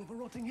transport of a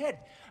rotting head.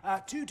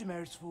 2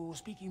 demerits for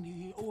speaking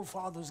the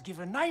All-Father's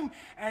given name,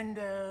 and,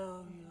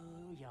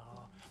 yeah,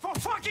 for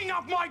fucking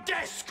up my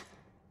desk!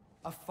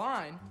 A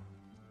fine?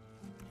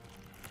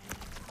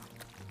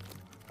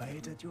 Pay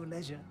it at your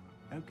leisure,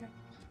 okay?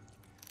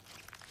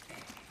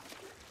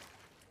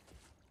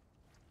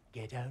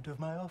 Get out of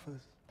my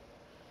office.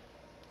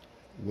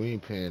 We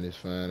ain't paying this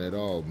fine at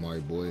all, my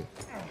boy.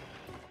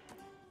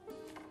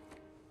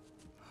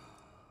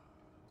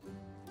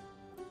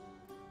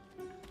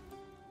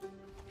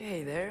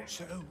 Hey there.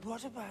 So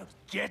what about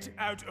get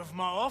out of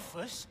my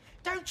office?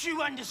 Don't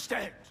you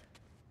understand?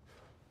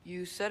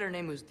 You said her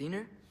name was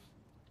Diener?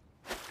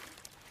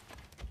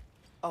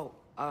 Oh,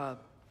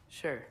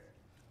 sure.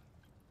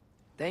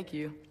 Thank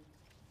you.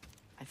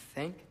 I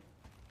think.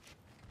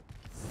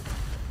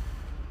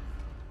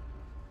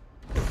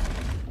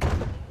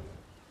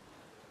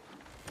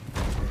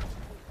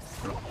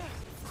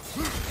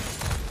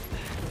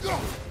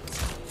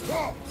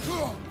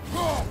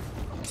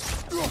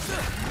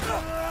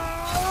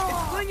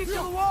 you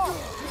kill the wall!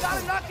 You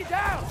gotta knock it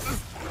down!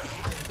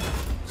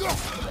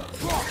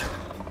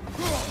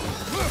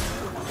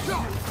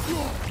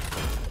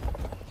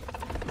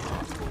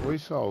 We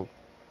saw.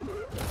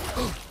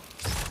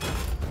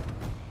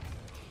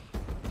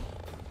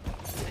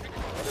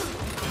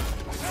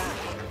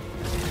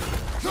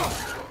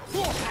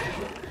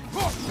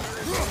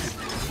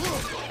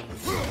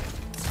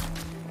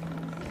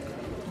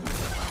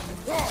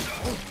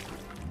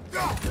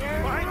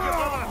 Behind you,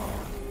 brother!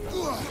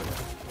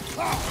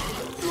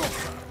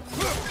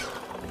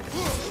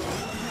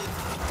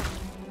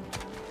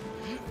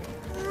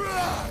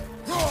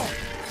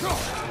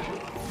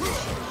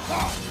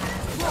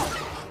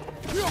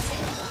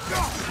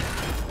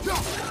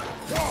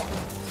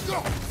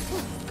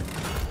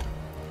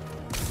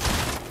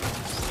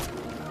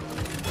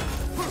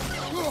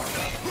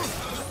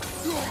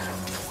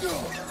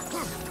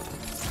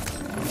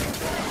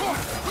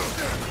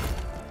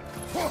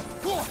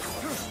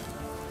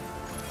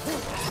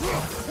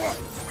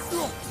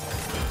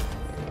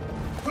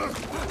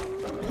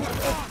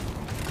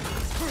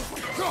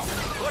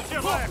 Watch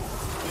your back!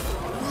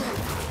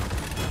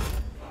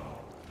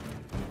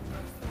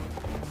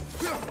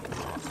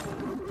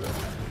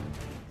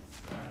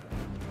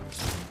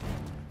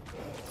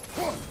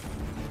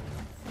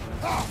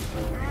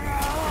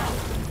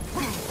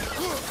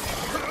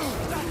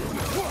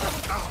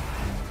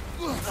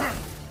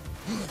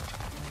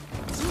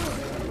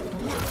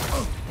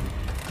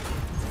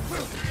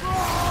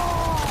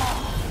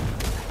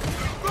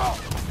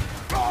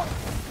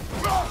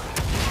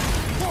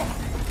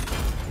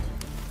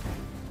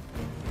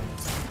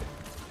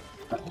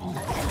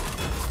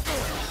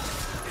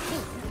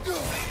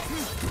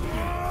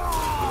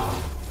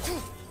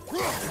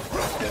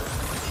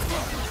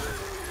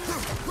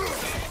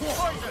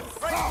 Poison!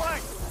 Right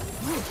flank!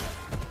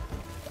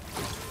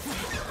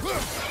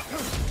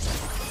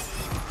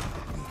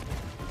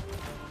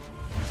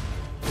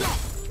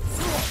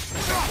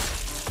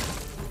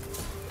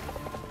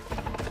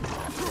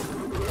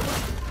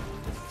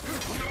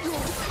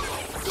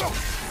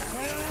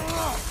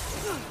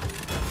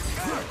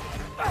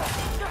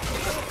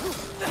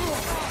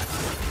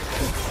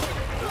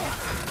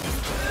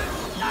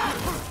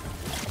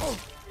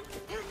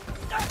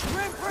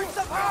 Grim Prince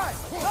up high!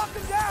 Knock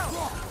him down!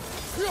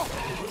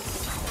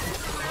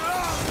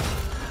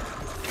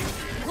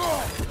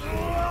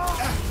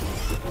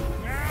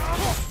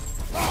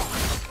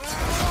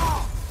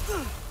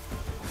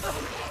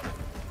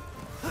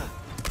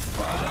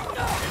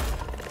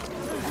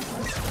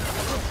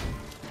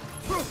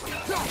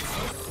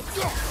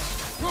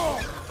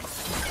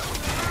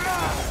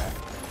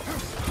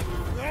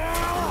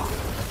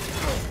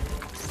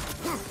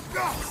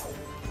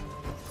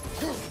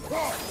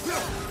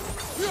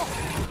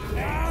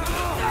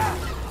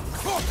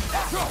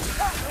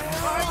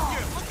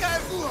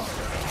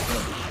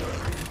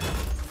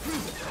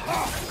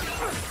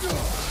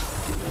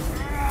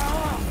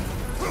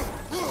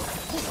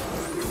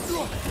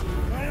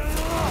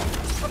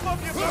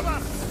 Above you, brother!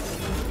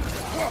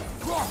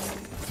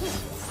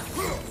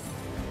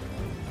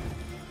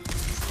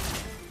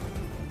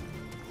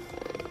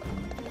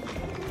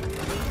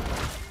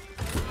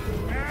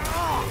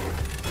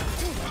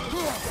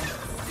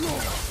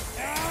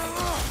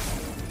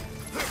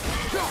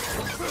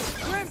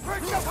 Grim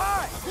Prince up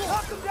high!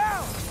 Knock him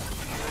down!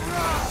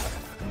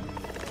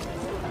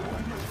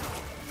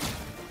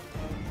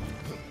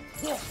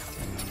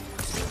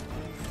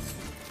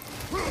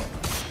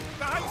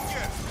 Behind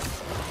you!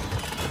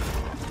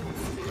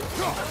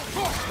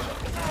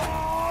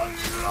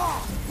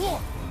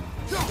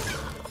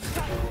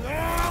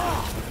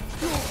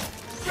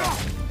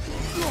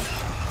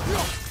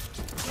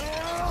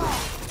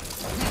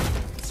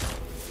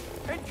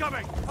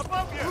 Incoming!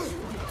 Above you!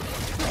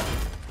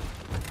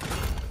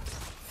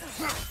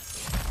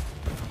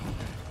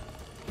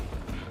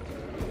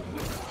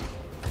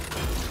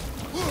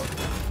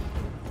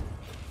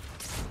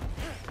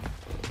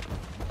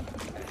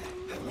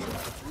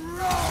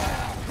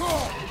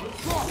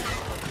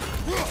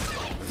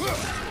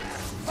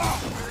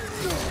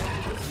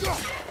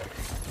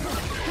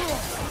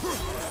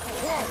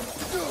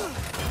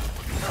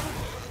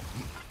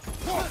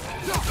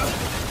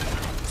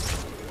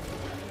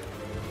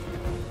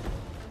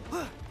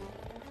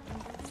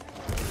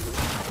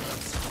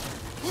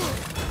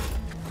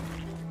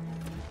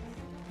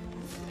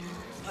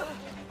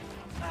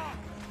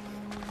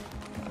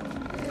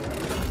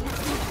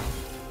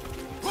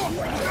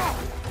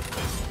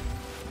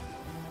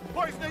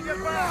 Poisoning your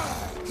back!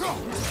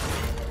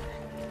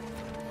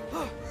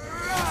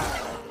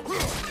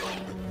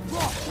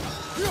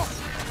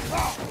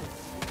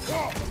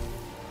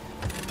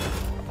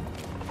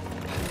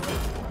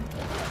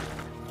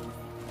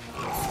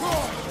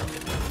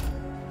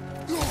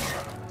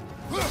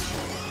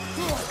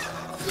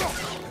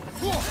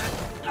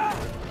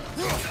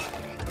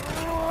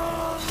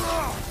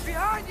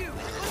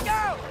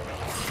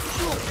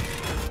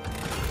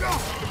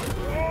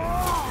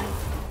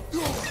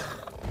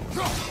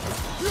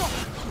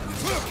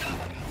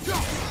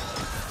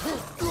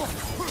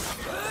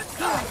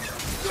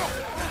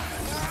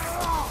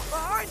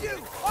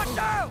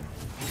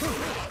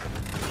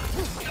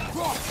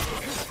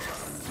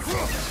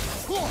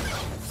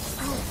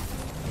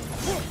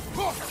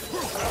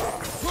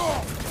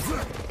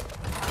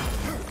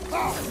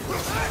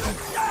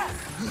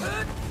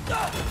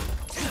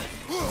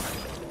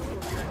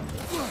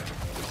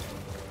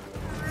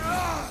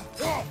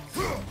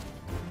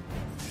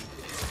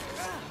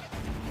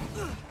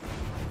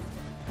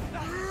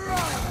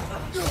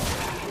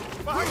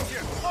 Behind you!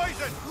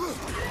 Poison!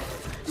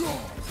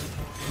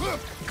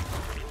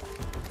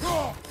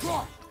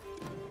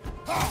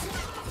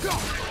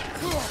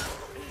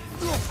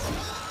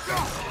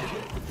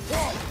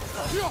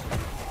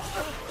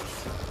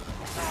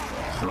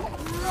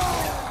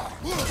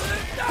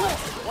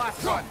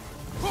 Last one!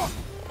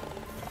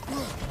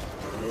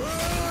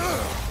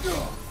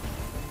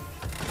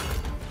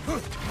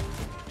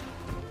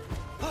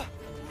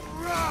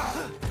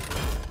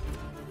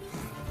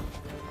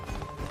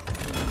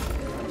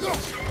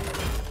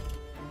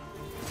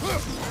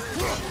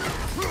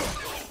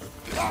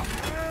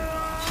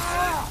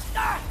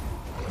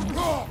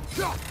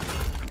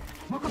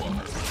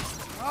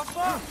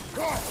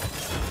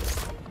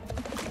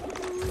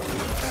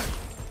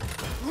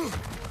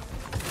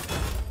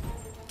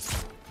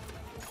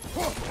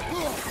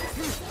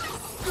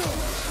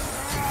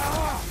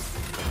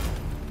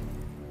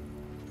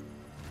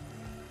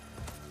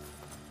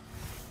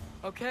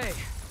 Okay,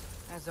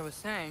 as I was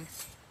saying,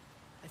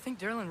 I think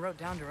Durlin wrote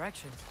down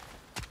directions.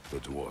 The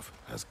dwarf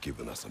has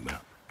given us a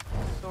map.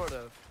 Sort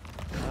of.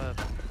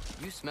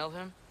 You smelled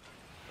him?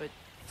 But it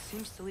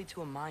seems to lead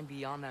to a mine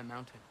beyond that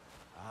mountain.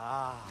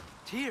 Ah.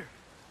 Tyr!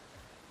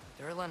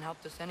 Durlin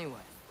helped us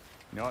anyway.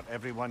 Not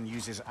everyone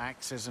uses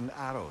axes and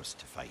arrows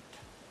to fight.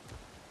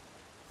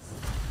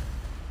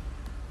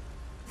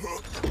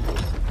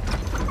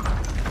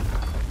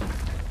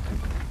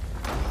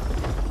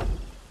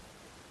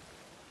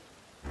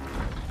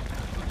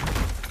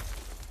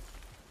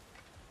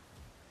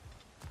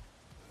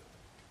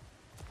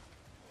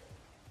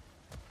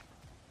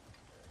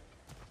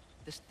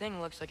 This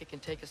thing looks like it can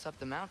take us up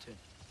the mountain.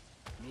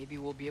 Maybe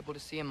we'll be able to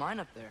see a mine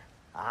up there.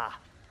 Ah,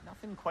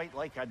 nothing quite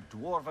like a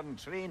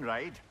dwarven train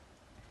ride.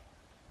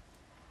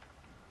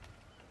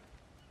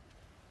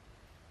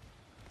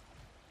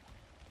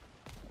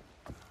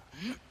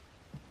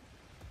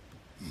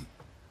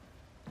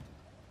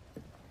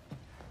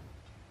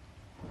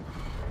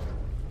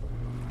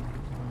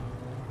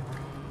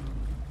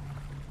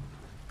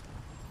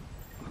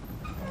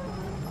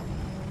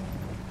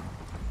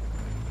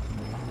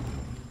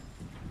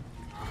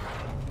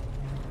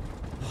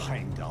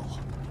 Heimdall.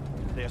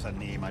 There's a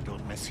name I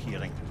don't miss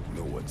hearing.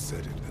 No one said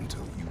it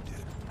until you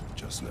did,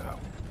 just now.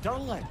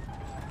 Durlin.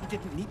 He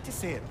didn't need to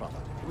say it, brother.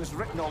 It was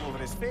written all over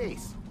his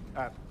face.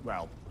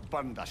 Well,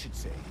 burned, I should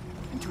say.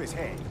 Into his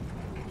head.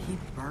 He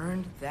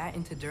burned that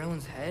into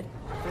Durlin's head?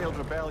 Failed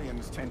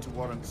rebellions tend to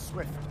warrant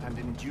swift and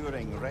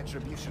enduring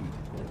retribution.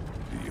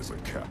 He is a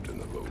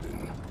captain of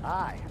Odin.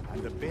 Aye,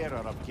 and the bearer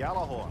of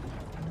Gjallarhorn.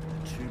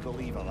 True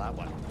believer, that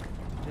one.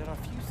 There are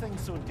few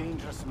things so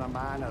dangerous in a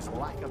man as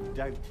lack of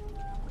doubt.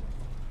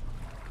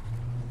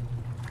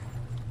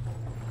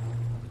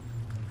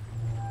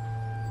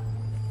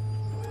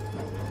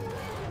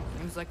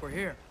 Seems like we're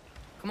here.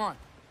 Come on.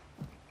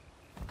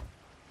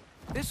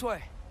 This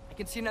way. I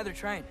can see another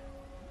train.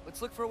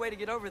 Let's look for a way to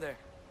get over there.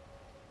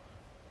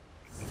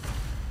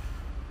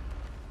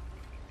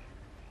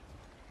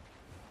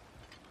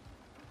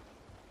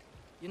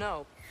 You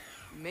know,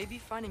 maybe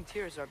finding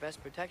Tyr is our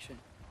best protection.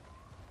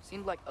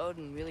 Seemed like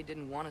Odin really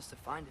didn't want us to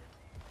find it.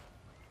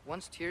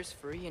 Once Tyr's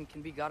free and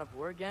can be god of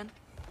war again,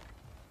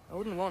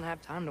 Odin won't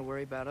have time to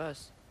worry about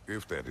us.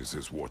 If that is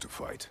his war to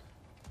fight,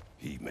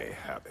 he may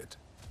have it.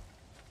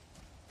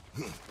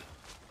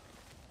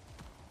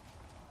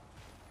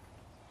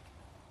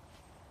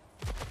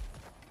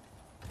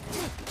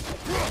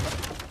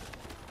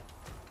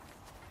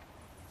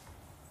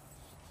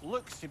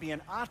 Looks to be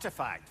an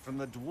artifact from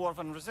the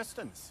Dwarven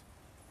Resistance.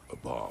 A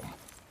bomb.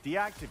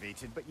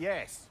 Deactivated, but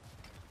yes.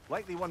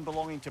 Likely one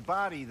belonging to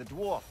Barry, the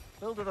dwarf,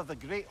 builder of the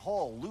Great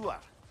Hall, Lure.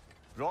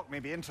 Brok may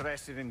be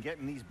interested in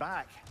getting these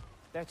back.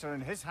 Better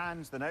in his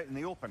hands than out in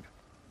the open.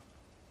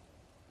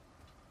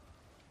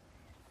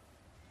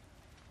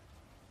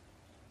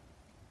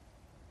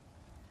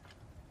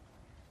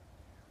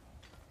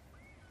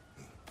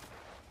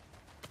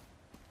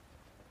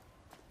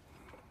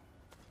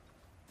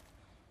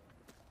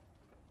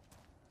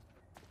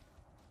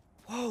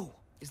 Whoa!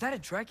 Is that a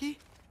Trekkie?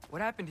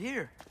 What happened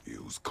here?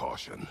 Use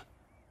caution.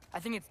 I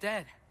think it's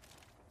dead.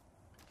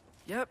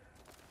 Yep.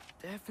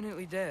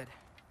 Definitely dead.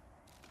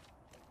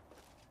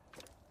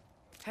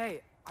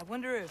 Hey, I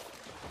wonder if...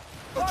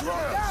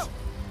 Atreus!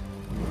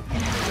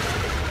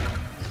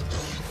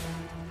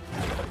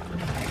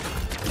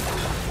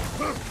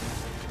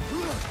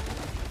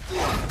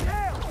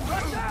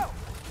 Watch out!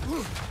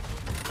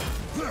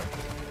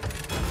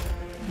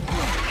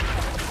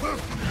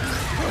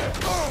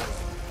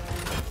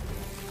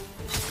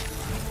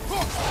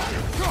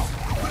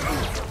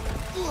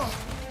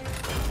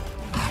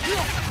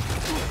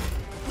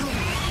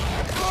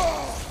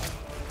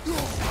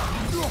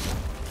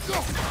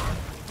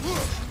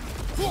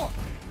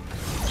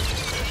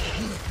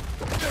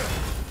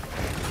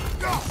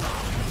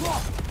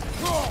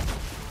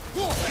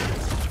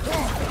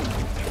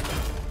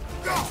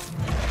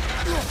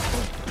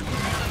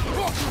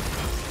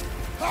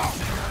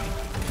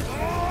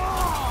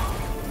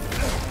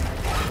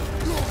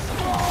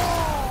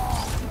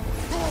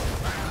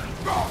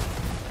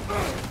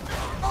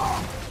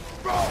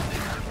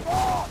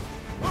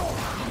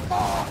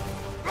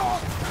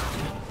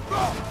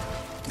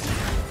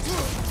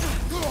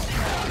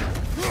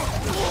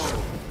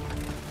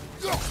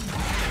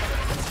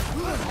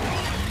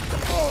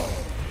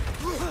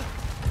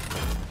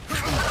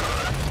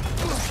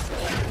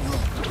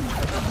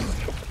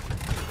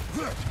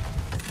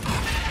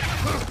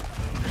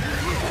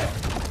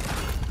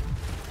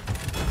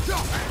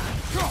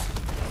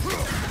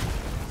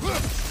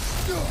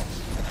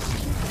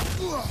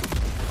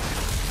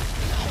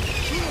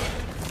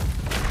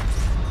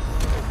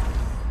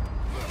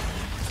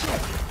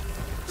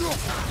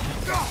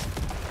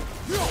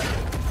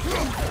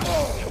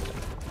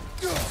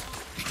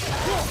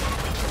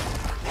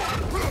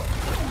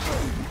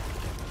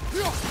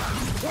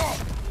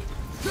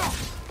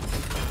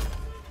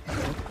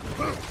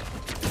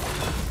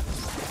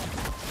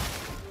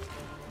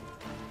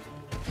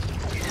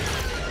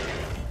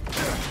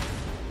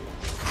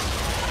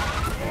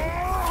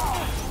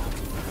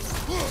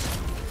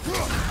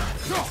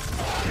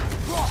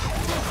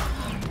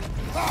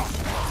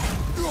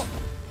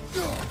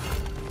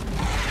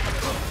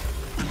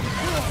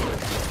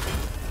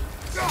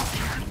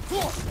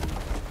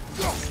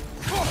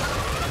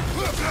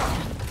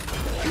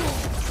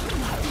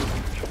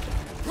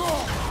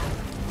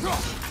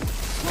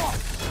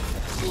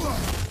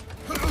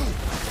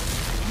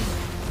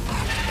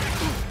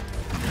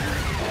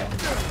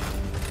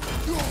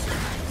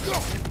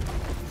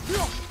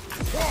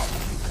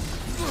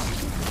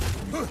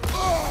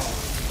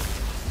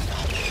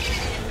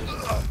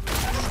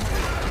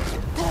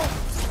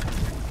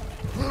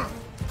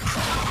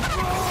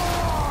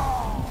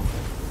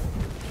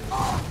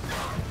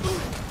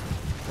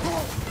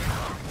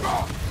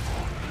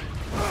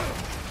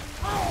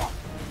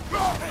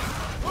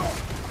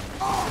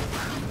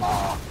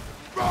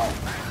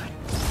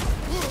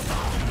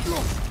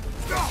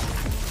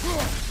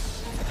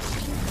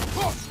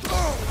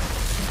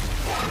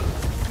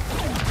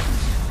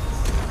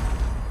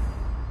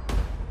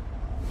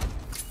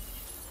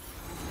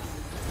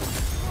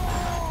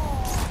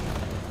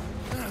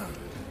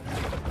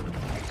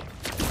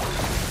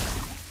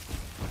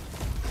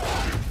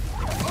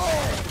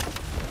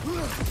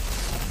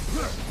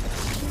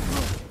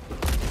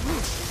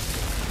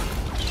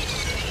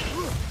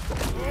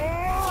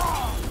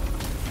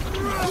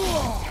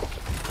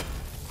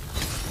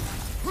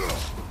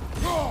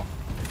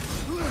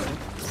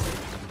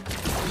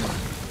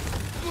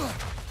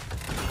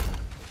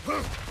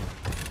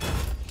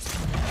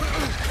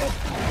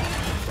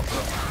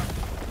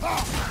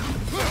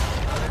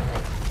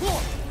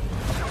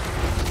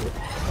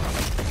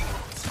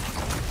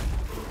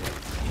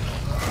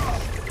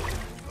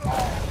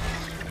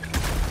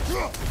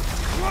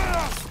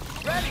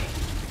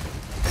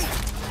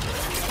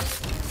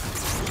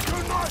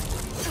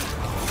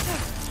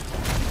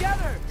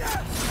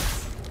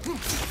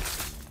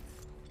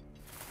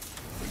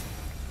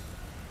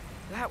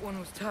 That one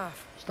was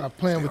tough. Stop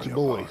playing Stay with on your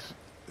your boys. guard.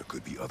 There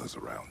could be others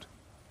around.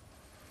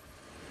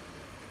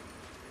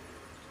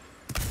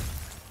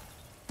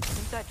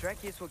 Think that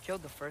Drekius what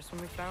killed the first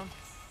one we found?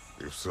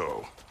 If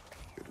so,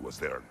 it was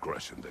their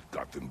aggression that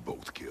got them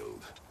both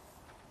killed.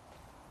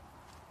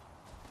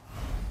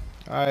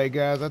 Alright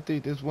guys, I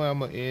think this is where I'm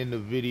gonna end the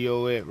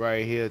video at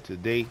right here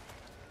today.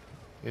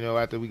 You know,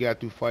 after we got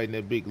through fighting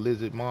that big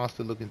lizard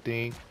monster looking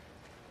thing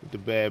with the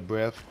bad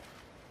breath.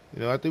 You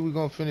know, I think we're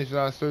gonna finish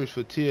our search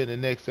for Tyr in the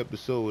next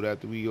episode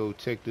after we go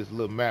check this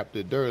little map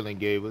that Durlin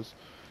gave us.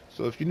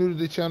 So if you're new to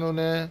the channel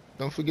now,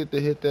 don't forget to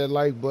hit that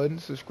like button,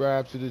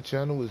 subscribe to the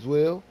channel as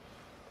well,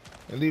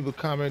 and leave a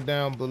comment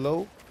down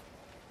below.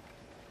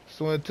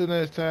 So until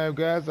next time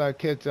guys, I'll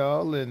catch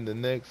y'all in the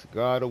next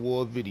God of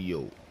War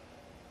video.